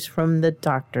bad news from the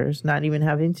doctors, not even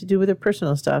having to do with her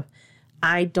personal stuff.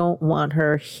 I don't want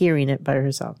her hearing it by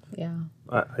herself. Yeah.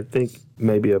 I think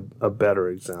maybe a better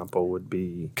example would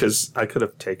be, because I could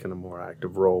have taken a more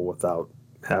active role without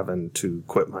having to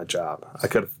quit my job. I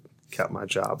could have kept my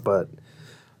job, but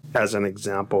as an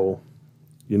example,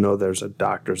 there's a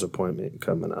doctor's appointment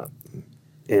coming up,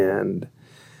 and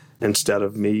instead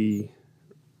of me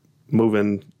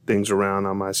moving things around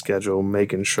on my schedule,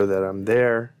 making sure that I'm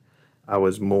there, I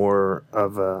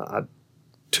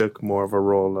took more of a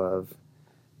role of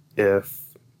if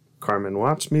Carmen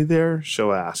wants me there,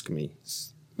 she'll ask me.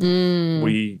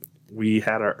 We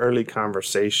had an early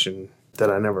conversation that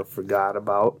I never forgot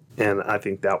about, and I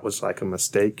think that was like a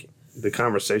mistake. The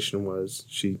conversation was,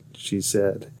 she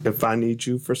said, if I need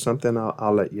you for something,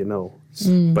 I'll let you know.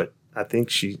 But I think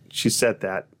she said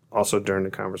that also during the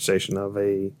conversation of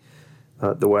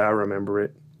the way I remember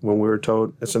it, when we were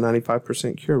told it's a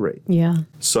 95% cure rate. Yeah.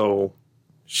 So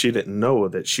she didn't know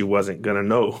that she wasn't going to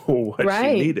know what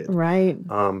she needed. Right.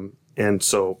 And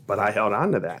so, but I held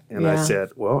on to that. And I said,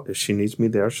 well, if she needs me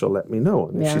there, she'll let me know.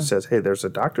 And if she says, hey, there's a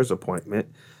doctor's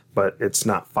appointment, but it's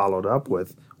not followed up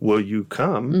with, will you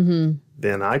come?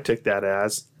 Then I took that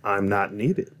as I'm not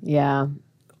needed. Yeah.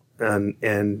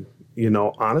 And you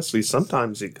know, honestly,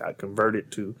 sometimes it got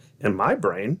converted to, in my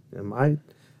brain, in my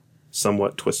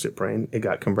somewhat twisted brain, it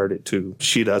got converted to,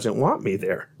 she doesn't want me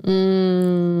there.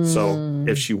 So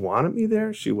if she wanted me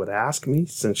there, she would ask me.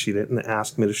 Since she didn't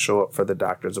ask me to show up for the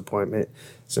doctor's appointment,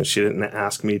 since she didn't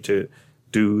ask me to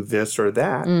do this or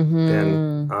that,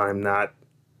 then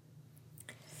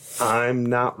I'm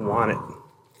not wanted.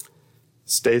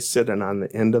 Stay sitting on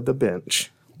the end of the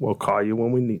bench. We'll call you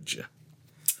when we need you.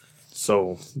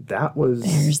 So that was,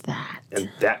 There's that.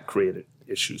 and that created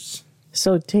issues.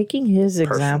 So taking his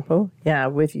example,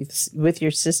 with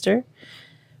your sister,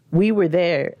 we were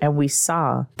there and we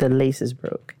saw the laces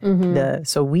broke.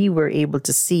 So we were able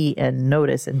to see and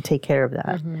notice and take care of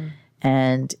that.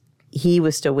 And he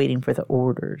was still waiting for the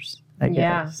orders. I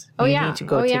guess. Oh, you yeah. need to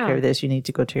go Oh, take yeah. care of this. You need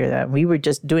to go take care of that. And we were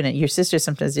just doing it. Your sister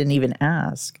sometimes didn't even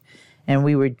ask. And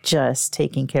we were just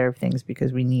taking care of things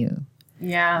because we knew.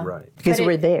 Yeah. Right. Because But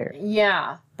we're there.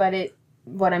 Yeah. But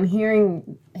what I'm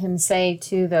hearing him say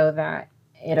too, though, that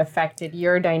it affected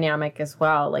your dynamic as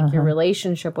well. Like your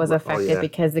relationship was affected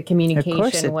because the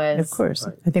communication was. Of course.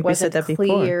 I think we said that before.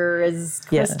 Clear as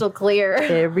crystal clear.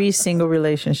 Every single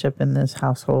relationship in this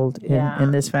household,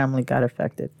 in this family, got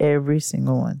affected. Every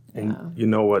single one. And you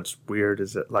know what's weird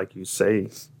is that, like you say,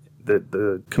 that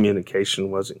the communication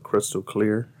wasn't crystal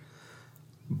clear.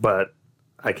 But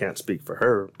I can't speak for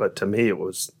her, but to me it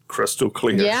was crystal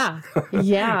clear. Yeah.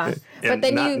 Yeah. And but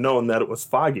then not knowing that it was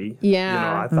foggy, Yeah. you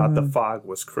know, I thought the fog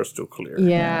was crystal clear.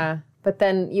 Yeah. But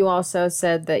then you also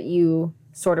said that you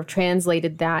sort of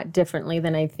translated that differently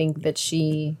than I think that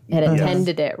she had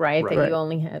intended it, right? That you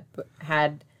only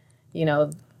had, you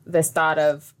know, this thought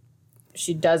of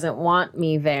she doesn't want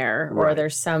me there, or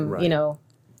there's some, you know,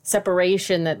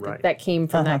 separation that came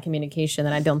from that communication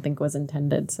that I don't think was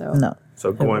intended. So No.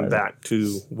 So going back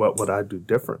to what would I do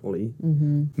differently,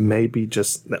 maybe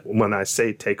just when I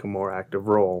say take a more active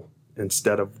role,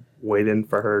 instead of waiting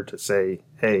for her to say,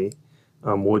 hey,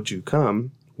 would you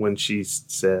come? When she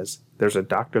says, there's a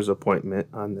doctor's appointment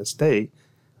on this day,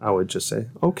 I would just say,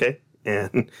 okay,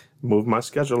 and move my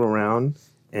schedule around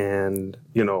and,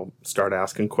 you know, start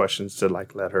asking questions to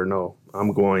like let her know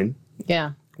I'm going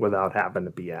without having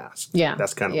to be asked. Yeah.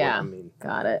 That's kind of what I mean.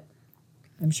 Got it.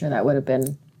 I'm sure that would have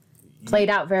been played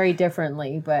out very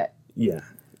differently, but Yeah.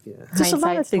 Just a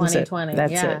lot of things. 2020.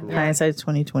 That's Yeah. it. Hindsight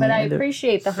 2020. But I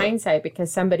appreciate the hindsight,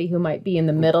 because somebody who might be in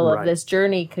the middle of this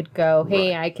journey could go,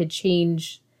 hey, I could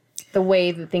change the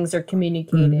way that things are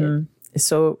communicated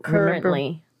So currently.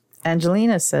 remember,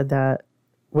 Angelina said that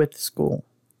with school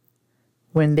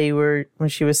when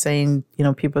she was saying, you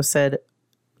know, people said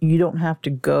you don't have to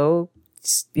go,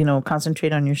 you know,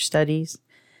 concentrate on your studies,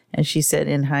 and she said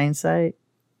in hindsight,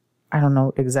 I don't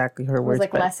know exactly her It was words,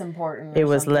 like but less important. it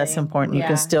was less important. You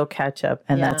can still catch up,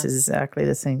 and Yeah. that's exactly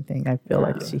the same thing. I feel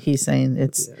like he's saying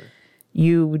it's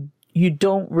you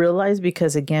don't realize,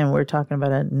 because again, we're talking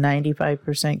about a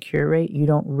 95% cure rate. You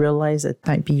don't realize it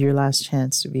might be your last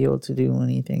chance to be able to do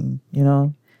anything. You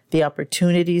know, the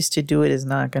opportunities to do it is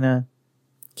not going to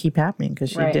keep happening because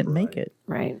she didn't make it.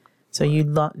 Right. So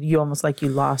you almost like you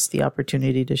lost the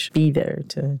opportunity to be there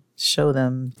to show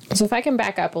them. So if I can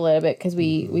back up a little bit, because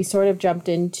we sort of jumped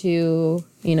into,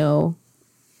 you know,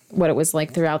 what it was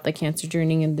like throughout the cancer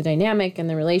journey and the dynamic and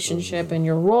the relationship and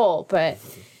your role. But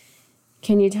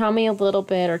can you tell me a little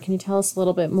bit, or can you tell us a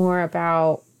little bit more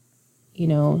about, you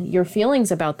know, your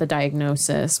feelings about the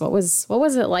diagnosis? What was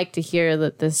it like to hear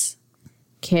that this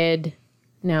kid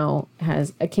now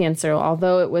has a cancer,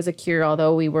 although it was a cure,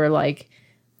 although we were like,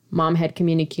 Mom had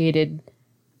communicated,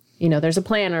 you know, there's a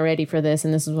plan already for this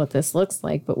and this is what this looks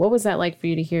like. But what was that like for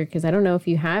you to hear? Because I don't know if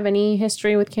you have any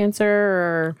history with cancer,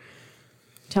 or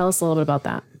tell us a little bit about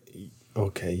that.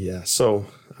 Okay, yeah. So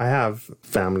I have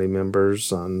family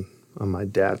members on my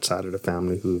dad's side of the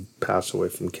family who passed away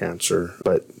from cancer,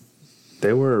 but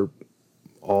they were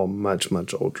all much,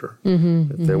 much older.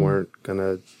 If they weren't going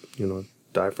to, you know,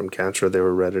 die from cancer. They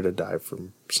were ready to die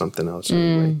from something else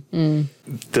anyway.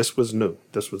 This was new.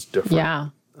 This was different. Yeah.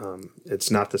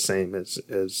 It's not the same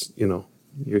as you know,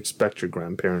 you expect your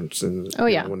grandparents and Oh,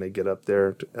 you yeah. know, when they get up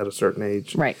there at a certain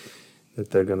age Right. that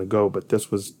they're going to go. But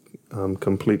this was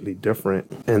completely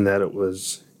different in that it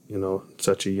was, you know,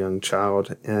 such a young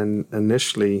child. And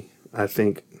initially, I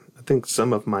think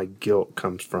some of my guilt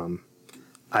comes from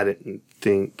I didn't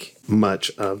think much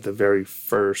of the very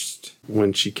first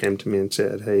when she came to me and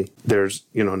said, hey, there's,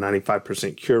 you know,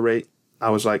 95% cure rate.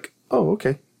 I was like, oh,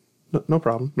 okay, no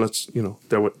problem. Let's, you know,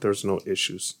 there's no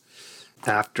issues.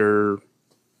 After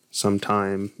some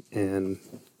time, and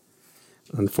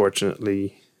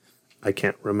unfortunately, I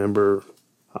can't remember,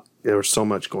 there was so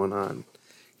much going on.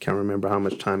 Can't remember how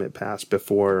much time it passed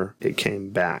before it came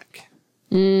back.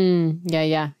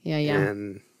 Yeah.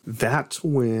 And that's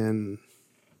when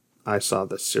I saw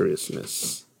the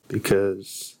seriousness,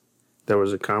 because there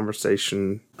was a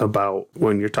conversation about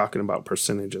when you're talking about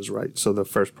percentages, right? So the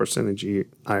first percentage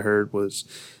I heard was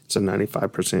it's a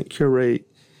 95% cure rate.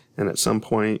 And at some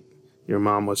point, your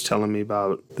mom was telling me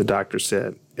about, the doctor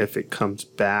said, if it comes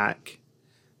back,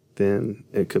 then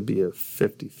it could be a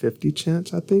 50-50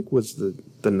 chance, I think, was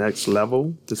the next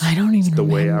level. I don't even the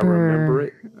way I remember. remember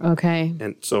it. Okay.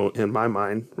 And so in my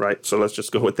mind, right, so let's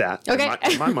just go with that. Okay.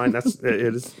 In my mind, it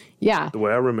is Yeah. the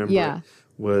way I remember it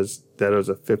was that it was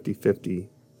a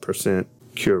 50-50%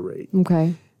 cure rate.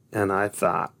 Okay. And I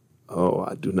thought, oh,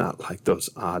 I do not like those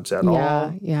odds at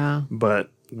all. Yeah. But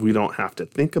we don't have to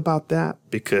think about that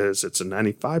because it's a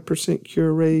 95%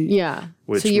 cure rate. Yeah.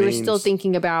 Which So you were means still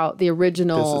thinking about the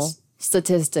original this is-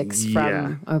 statistics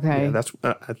Yeah. from, okay. Yeah, that's.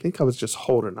 I think I was just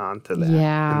holding on to that.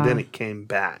 Yeah. And then it came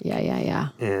back. Yeah.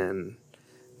 And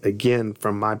again,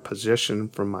 from my position,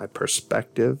 from my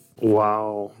perspective,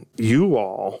 while you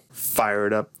all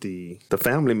fired up the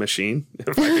family machine,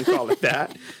 if I can call it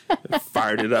that,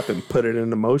 fired it up and put it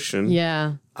into motion,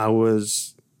 Yeah. I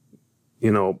was,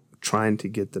 you know, trying to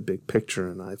get the big picture.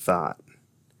 And I thought,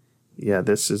 yeah,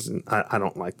 this isn't, I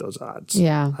don't like those odds.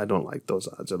 Yeah. I don't like those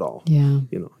odds at all. Yeah.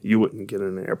 You know, you wouldn't get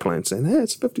in an airplane saying, hey,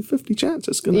 it's 50-50 chance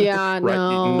it's going to Yeah, right?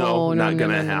 no, not no, going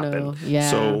to no, happen. no.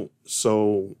 Yeah.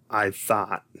 So I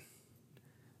thought,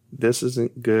 this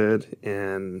isn't good.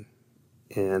 And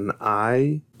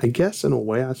I guess in a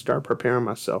way I start preparing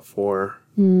myself for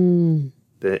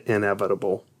the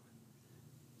inevitable.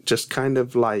 Just kind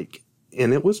of like,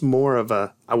 and it was more of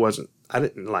a, I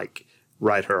didn't like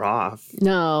write her off.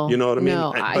 No. You know what I mean?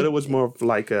 No, But it was more of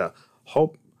like a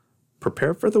hope,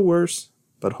 prepare for the worst,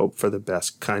 but hope for the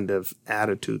best kind of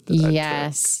attitude that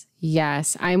I took.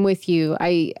 Yes, I'm with you.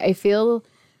 I feel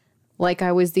like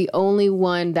I was the only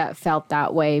one that felt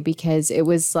that way because it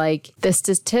was like the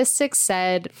statistics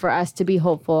said for us to be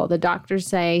hopeful. The doctors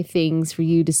say things for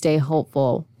you to stay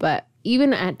hopeful. But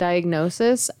even at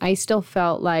diagnosis, I still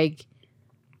felt like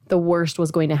the worst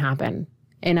was going to happen.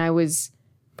 And I was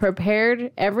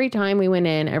prepared every time we went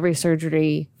in, every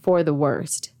surgery, for the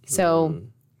worst. So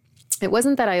it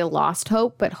wasn't that I lost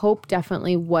hope, but hope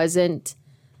definitely wasn't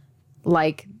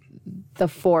like the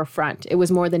forefront. It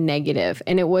was more the negative.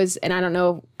 And it was, and I don't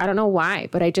know why,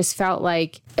 but I just felt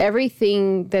like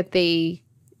everything that they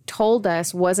told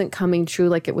us wasn't coming true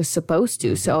like it was supposed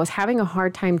to. So I was having a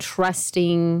hard time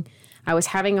trusting. I was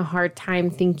having a hard time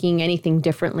thinking anything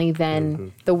differently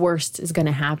than the worst is going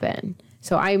to happen.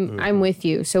 So I'm with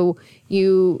you. So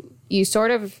you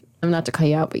sort of, I'm not to call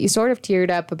you out, but you sort of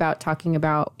teared up about talking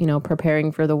about, you know,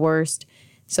 preparing for the worst.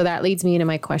 So that leads me into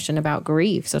my question about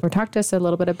grief. So talk to us a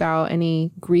little bit about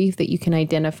any grief that you can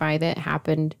identify that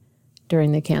happened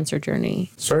during the cancer journey.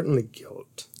 Certainly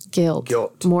guilt.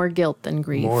 Guilt. More guilt than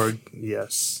grief.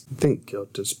 Yes. I think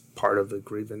guilt is part of the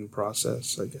grieving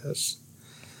process, I guess.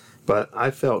 But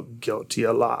I felt guilty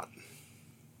a lot.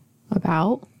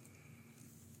 About?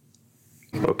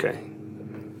 Okay.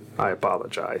 I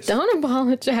apologize. Don't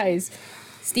apologize.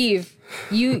 Steve,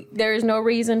 there is no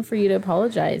reason for you to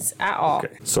apologize at all.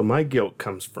 Okay. So my guilt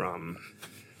comes from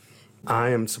I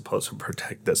am supposed to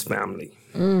protect this family.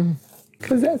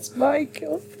 Because that's my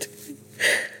guilt.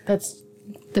 That's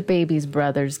the baby's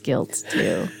brother's guilt,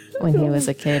 too. When he was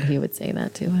a kid, he would say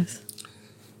that to us.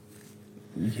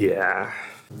 Yeah.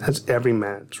 That's every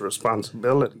man's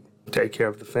responsibility. Take care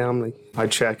of the family. I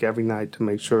check every night to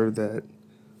make sure that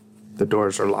the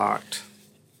doors are locked.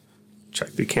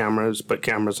 Check the cameras, put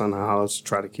cameras on the house,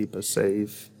 try to keep us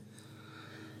safe.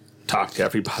 Talk to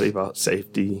everybody about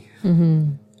safety.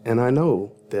 And I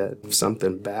know that if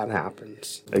something bad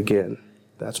happens, again,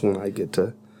 that's when I get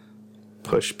to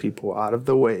push people out of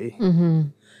the way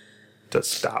to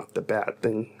stop the bad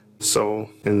thing So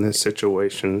in this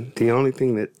situation, the only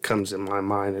thing that comes in my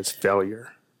mind is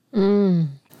failure. I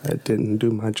didn't do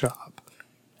my job.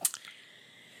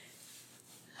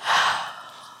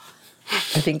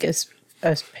 I think as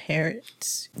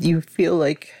parents, you feel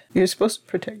like you're supposed to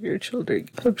protect your children.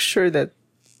 I'm sure that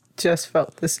Jess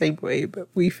felt the same way, but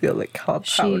we feel like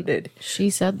compounded.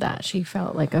 She said that. She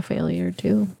felt like a failure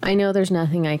too. I know there's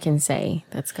nothing I can say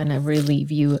that's going to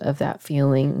relieve you of that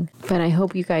feeling, but I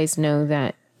hope you guys know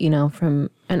that, you know, from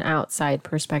an outside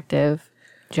perspective,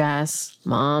 Jess,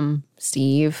 Mom,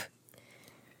 Steve,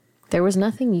 there was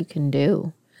nothing you can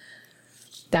do.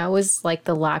 That was like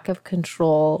the lack of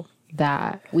control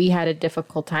that we had a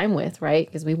difficult time with, right?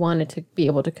 Because we wanted to be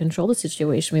able to control the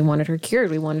situation. We wanted her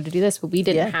cured. We wanted to do this, but we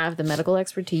didn't have the medical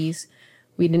expertise.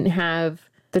 We didn't have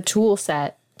the tool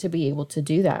set to be able to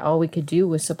do that. All we could do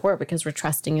was support because we're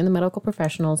trusting in the medical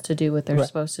professionals to do what they're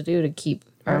supposed to do to keep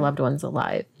our loved ones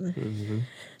alive. Mm-hmm.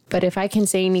 But if I can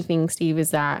say anything, Steve,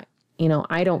 is that, you know,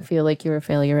 I don't feel like you're a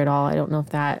failure at all. I don't know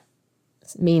if that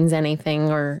means anything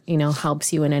or, you know,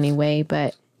 helps you in any way,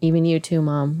 but even you too,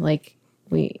 Mom, like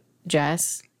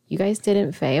Jess, you guys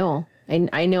didn't fail.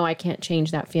 I know I can't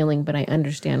change that feeling, but I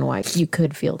understand why you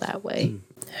could feel that way.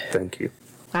 Thank you.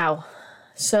 Wow.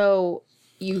 So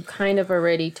you kind of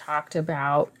already talked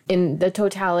about in the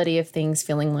totality of things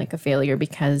feeling like a failure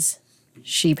because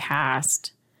she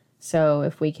passed. So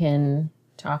if we can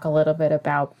talk a little bit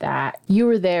about that. You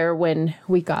were there when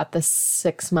we got the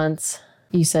 6 months.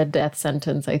 You said death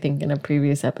sentence, I think, in a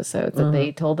previous episode that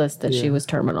they told us that she was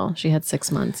terminal. She had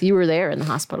 6 months. You were there in the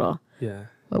hospital. Yeah.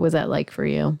 What was that like for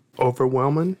you?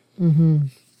 Overwhelming. Mm-hmm.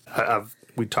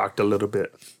 We talked a little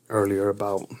bit earlier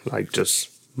about like just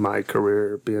my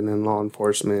career being in law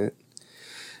enforcement.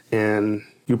 And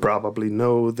you probably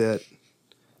know that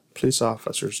police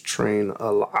officers train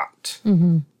a lot.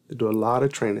 Mm-hmm. They do a lot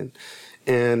of training.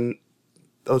 And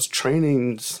those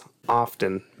trainings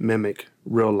often mimic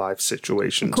real life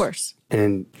situations. Of course.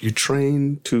 And you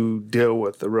train to deal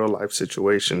with the real life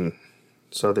situation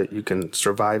so that you can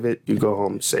survive it. You go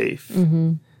home safe.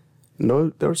 Mm-hmm. No,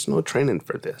 there's no training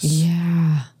for this.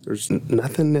 Yeah. There's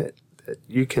nothing that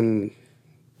you can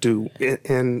do.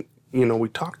 And, you know, we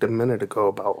talked a minute ago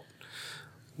about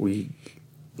when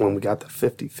we got the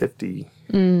 50-50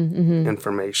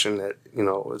 information that, you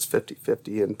know, it was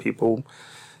 50-50 and people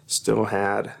still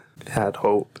had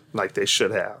hope like they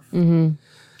should have. Mm-hmm.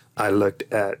 I looked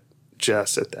at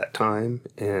Jess at that time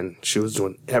and she was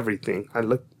doing everything. I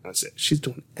said, she's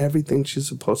doing everything she's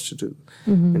supposed to do.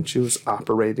 Mm-hmm. And she was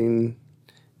operating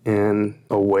in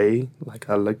a way, like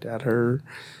I looked at her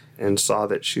and saw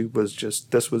that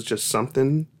this was just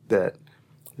something that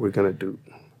we're going to do.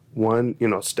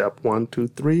 Step 1, 2,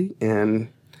 3, and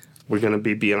we're going to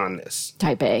be beyond this.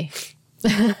 Type A.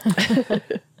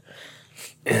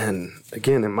 And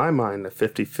again, in my mind, the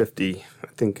 50-50, I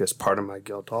think, is part of my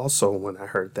guilt also when I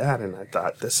heard that. And I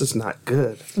thought, this is not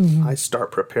good. Mm-hmm. I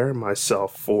start preparing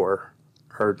myself for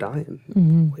her dying.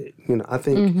 Mm-hmm. I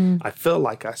think, I feel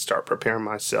like I start preparing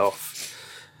myself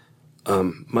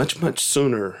much, much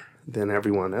sooner than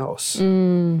everyone else.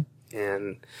 Mm.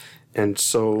 And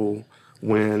so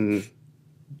when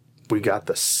we got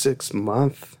the 6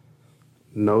 month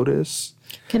notice.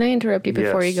 Can I interrupt you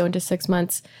before Yes. you go into 6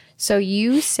 months? So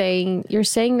you're saying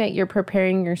that you're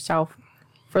preparing yourself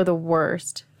for the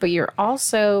worst, but you're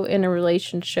also in a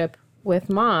relationship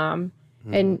with Mom,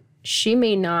 and she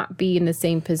may not be in the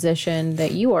same position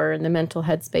that you are in the mental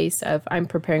headspace of I'm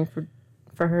preparing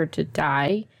for her to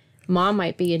die. Mom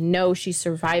might be in no, she's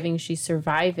surviving.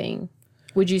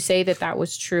 Would you say that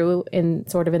was true in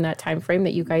sort of in that time frame,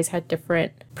 that you guys had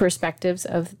different perspectives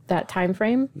of that time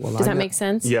frame? Well, Does that make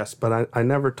sense? Yes, but I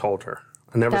never told her.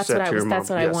 I never said to your mom. That's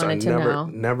what I wanted to know.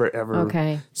 Never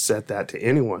ever said that to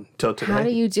anyone till today. How do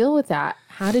you deal with that?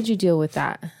 How did you deal with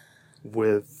that?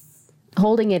 With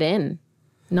holding it in,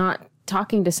 not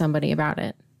talking to somebody about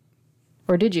it.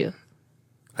 Or did you?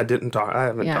 I didn't talk. I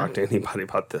haven't talked to anybody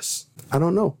about this. I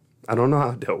don't know. I don't know how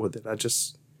I dealt with it. I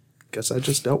guess I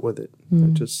just dealt with it. I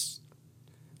just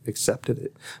accepted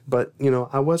it. But,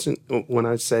 I wasn't, when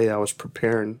I say I was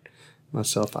preparing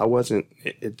myself, I wasn't,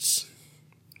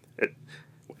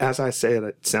 as I say it,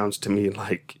 it sounds to me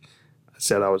like I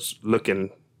said I was looking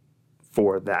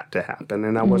for that to happen.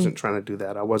 And I wasn't trying to do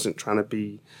that. I wasn't trying to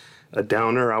be a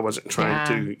downer. I wasn't trying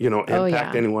to,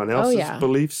 impact anyone else's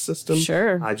belief system.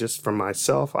 Sure. I just, for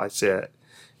myself, I said,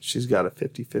 she's got a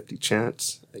 50-50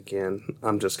 chance. Again,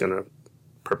 I'm just going to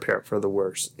prepare for the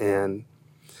worst. And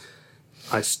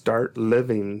I start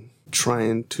living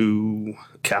trying to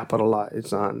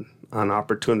capitalize on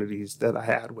opportunities that I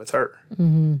had with her.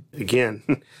 Mm-hmm. Again,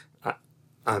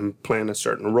 I'm playing a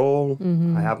certain role.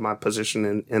 I have my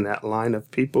position in that line of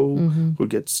people who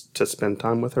gets to spend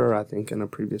time with her. I think in a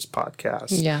previous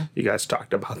podcast, you guys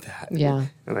talked about that. Yeah.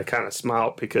 And I kind of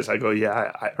smiled because I go,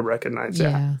 yeah, I recognize that.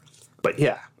 Yeah. But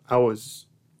yeah, I was,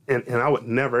 and I would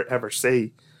never ever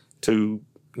say to,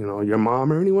 your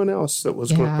mom or anyone else that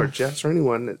was going, or Jess or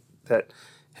anyone that,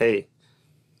 hey,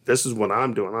 this is what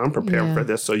I'm doing. I'm preparing for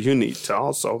this. So you need to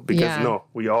also, because no,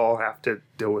 we all have to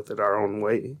deal with it our own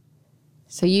way.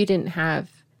 So you didn't have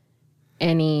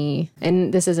any,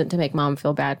 and this isn't to make mom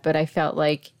feel bad, but I felt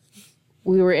like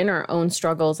we were in our own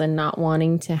struggles and not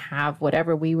wanting to have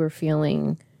whatever we were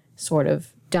feeling sort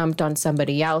of dumped on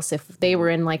somebody else. If they were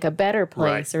in like a better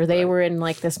place or they were in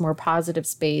like this more positive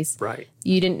space,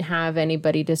 you didn't have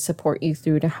anybody to support you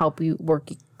through, to help you work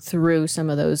through some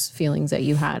of those feelings that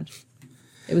you had.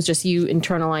 It was just you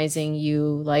internalizing,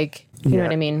 you like, you know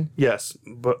what I mean? Yes.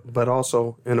 But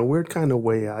also in a weird kind of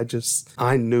way,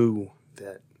 I knew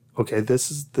that, okay,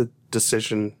 this is the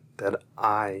decision that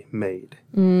I made.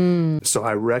 So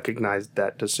I recognized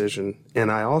that decision.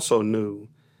 And I also knew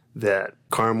that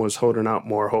Carm was holding out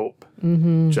more hope.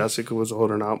 Jessica was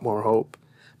holding out more hope.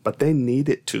 But they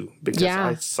needed to, because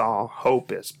I saw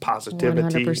hope as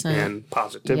positivity 100%. And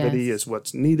positivity is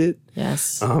what's needed.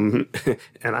 Yes. And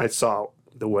I saw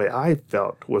the way I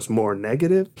felt was more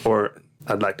negative, or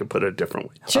I'd like to put it a different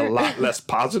way, a lot less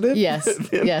positive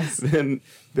than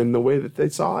the way that they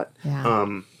saw it.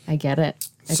 Yeah. I get it.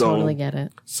 I totally get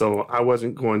it. So I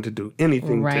wasn't going to do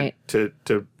anything to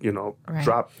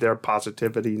drop their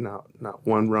positivity, not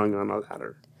one rung on a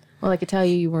ladder. Well, I could tell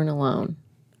you weren't alone.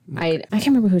 I can't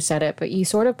remember who said it, but you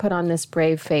sort of put on this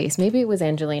brave face. Maybe it was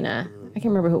Angelina. I can't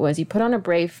remember who it was. You put on a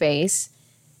brave face,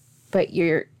 but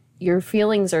your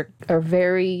feelings are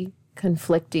very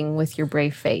conflicting with your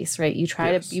brave face, right? You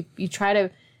try to you try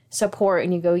to support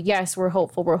and you go, yes, we're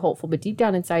hopeful, but deep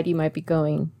down inside you might be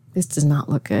going, this does not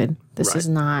look good. This is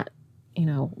not,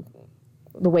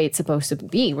 the way it's supposed to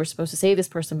be. We're supposed to save this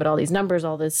person, but all these numbers,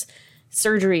 all this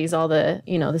surgeries, all the,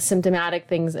 the symptomatic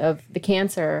things of the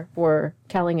cancer were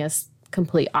telling us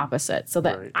complete opposite. So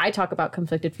that I talk about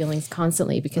conflicted feelings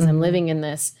constantly because I'm living in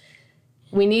this.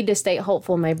 We need to stay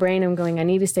hopeful. In my brain, I'm going, I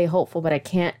need to stay hopeful, but I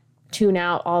can't tune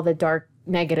out all the dark,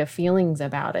 negative feelings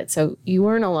about it. So you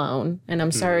weren't alone. And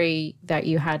I'm sorry that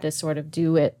you had to sort of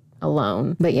do it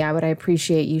alone. But I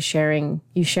appreciate you sharing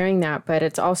that. But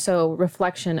it's also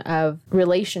reflection of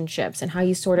relationships and how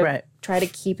you sort of try to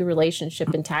keep a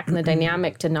relationship intact and the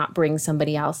dynamic to not bring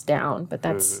somebody else down. But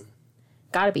that's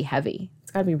got to be heavy.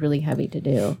 It's got to be really heavy to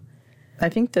do. I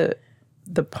think the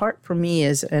part for me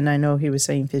is, and I know he was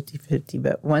saying 50-50,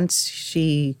 but once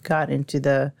she got into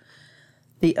the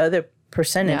other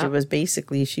percentage, it was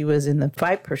basically she was in the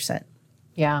 5%.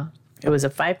 Yeah. It was a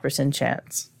 5%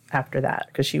 chance after that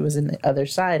because she was in the other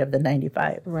side of the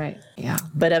 95. Right. Yeah.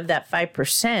 But of that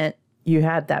 5%, you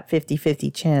had that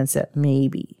 50-50 chance that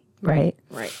maybe, right?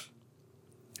 Right.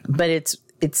 But it's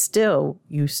still,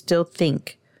 you still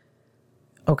think,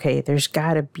 okay, there's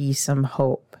got to be some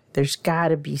hope. There's got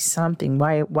to be something.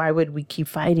 Why would we keep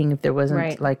fighting if there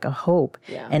wasn't like a hope?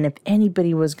 Yeah. And if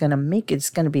anybody was going to make it, it's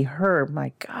going to be her.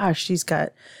 My gosh, she's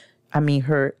got,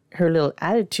 her little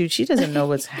attitude. She doesn't know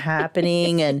what's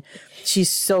happening. And she's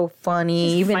so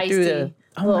funny. She's even feisty. Through the,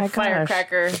 little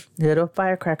firecracker. Little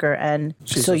firecracker. And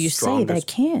she's so you say that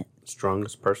can't.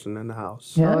 Strongest person in the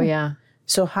house. Yeah. Oh, yeah.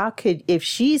 So how could, if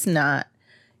she's not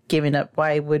giving up,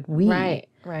 why would we? Right.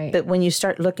 But when you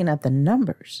start looking at the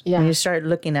numbers, when you start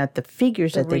looking at the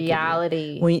figures that they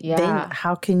reality, then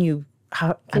how can you?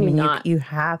 You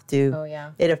have to. Oh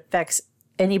yeah. It affects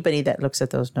anybody that looks at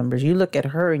those numbers. You look at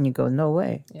her and you go, no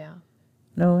way. Yeah.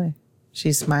 No way.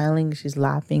 She's smiling. She's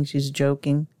laughing. She's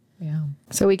joking. Yeah.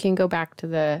 So we can go back to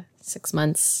the 6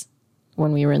 months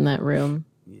when we were in that room.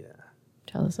 Yeah.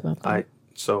 Tell us about that.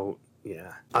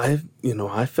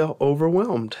 I felt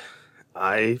overwhelmed.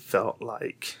 I felt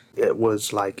like it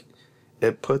was like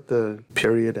it put the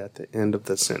period at the end of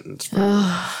the sentence.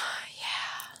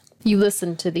 You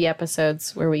listened to the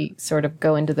episodes where we sort of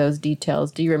go into those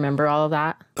details. Do you remember all of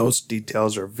that? Those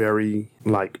details are very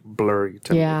blurry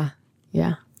to me.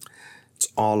 Yeah. It's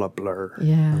all a blur.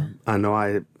 Yeah. I know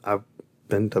I've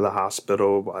been to the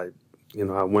hospital. I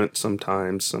went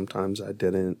sometimes I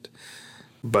didn't.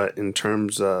 But in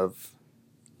terms of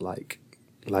like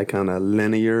on a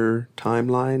linear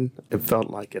timeline, it felt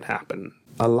like it happened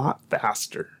a lot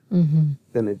faster than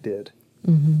it did.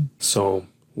 So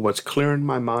what's clear in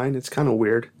my mind, it's kind of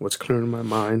weird. What's clear in my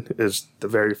mind is the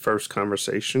very first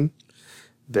conversation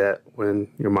that when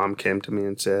your mom came to me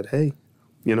and said, hey,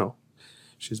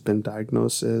 she's been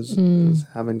diagnosed as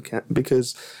having cancer.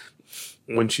 Because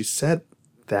when she said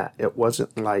that. It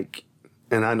wasn't like,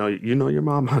 and I know you know your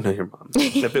mom, I know your mom.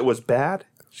 If it was bad,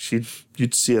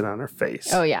 you'd see it on her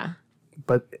face. Oh, yeah.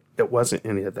 But it wasn't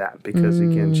any of that because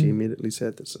again, she immediately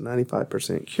said this is a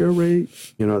 95% cure rate.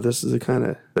 You know, this is the kind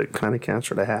of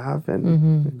cancer to have,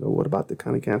 and I go, what about the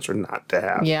kind of cancer not to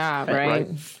have? Yeah, right.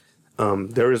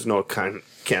 There is no kind of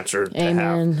cancer to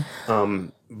Amen.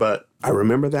 have. But I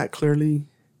remember that clearly,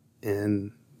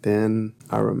 and then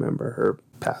I remember her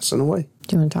passing away.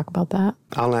 Do you want to talk about that?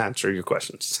 I'll answer your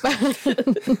questions.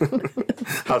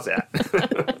 How's that?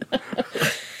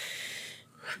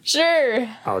 Sure.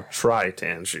 I'll try to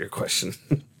answer your question.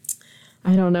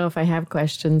 I don't know if I have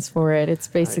questions for it. It's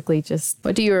basically just,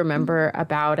 what do you remember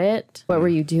about it? What were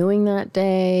you doing that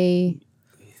day?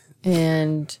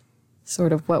 And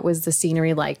sort of what was the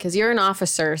scenery like? Because you're an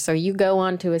officer, so you go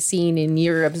onto a scene and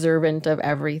you're observant of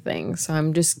everything. So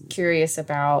I'm just curious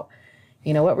about,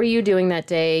 you know, what were you doing that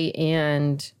day?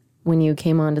 And when you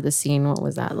came onto the scene, what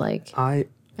was that like?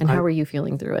 And how were you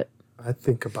feeling through it? I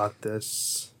think about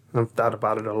this. I've thought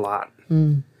about it a lot.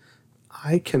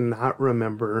 I cannot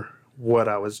remember what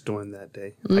I was doing that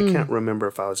day. I can't remember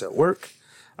if I was at work.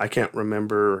 I can't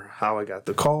remember how I got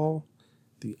the call.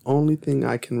 The only thing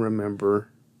I can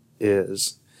remember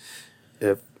is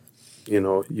if, you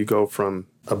know, you go from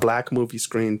a black movie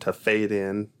screen to fade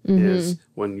in, is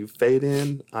when you fade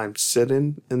in, I'm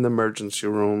sitting in the emergency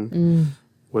room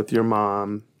with your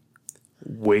mom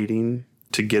waiting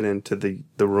to get into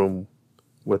the room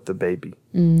with the baby.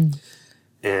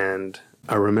 And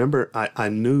I remember I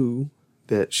knew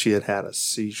that she had had a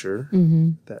seizure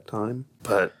that time,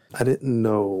 but I didn't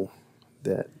know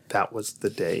that that was the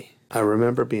day. I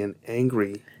remember being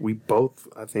angry. We both,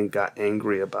 I think, got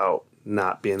angry about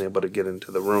not being able to get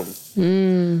into the room.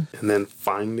 And then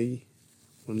finally,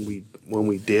 when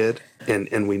we did,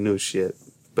 and we knew she had,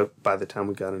 but by the time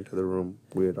we got into the room,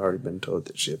 we had already been told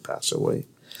that she had passed away,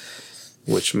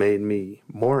 which made me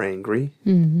more angry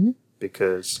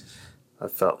because I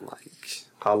felt like,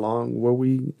 how long were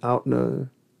we out in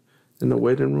the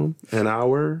waiting room? An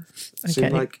hour? I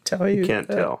can't tell you. You can't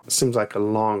tell. It seems like a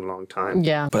long, long time.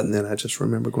 Yeah. But then I just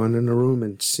remember going in the room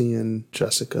and seeing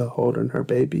Jessica holding her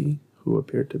baby, who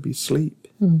appeared to be asleep.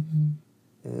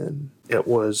 And it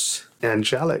was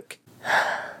angelic.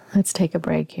 Let's take a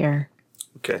break here.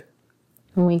 Okay.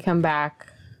 When we come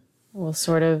back, we'll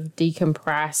sort of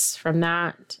decompress from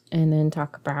that and then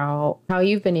talk about how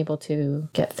you've been able to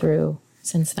get through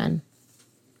since then.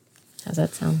 How's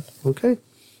that sound? Okay.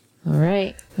 All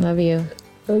right. Love you.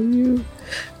 Love you.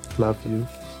 Love you.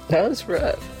 That was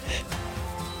rough.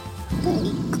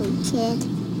 Very good kid.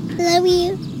 Love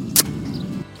you.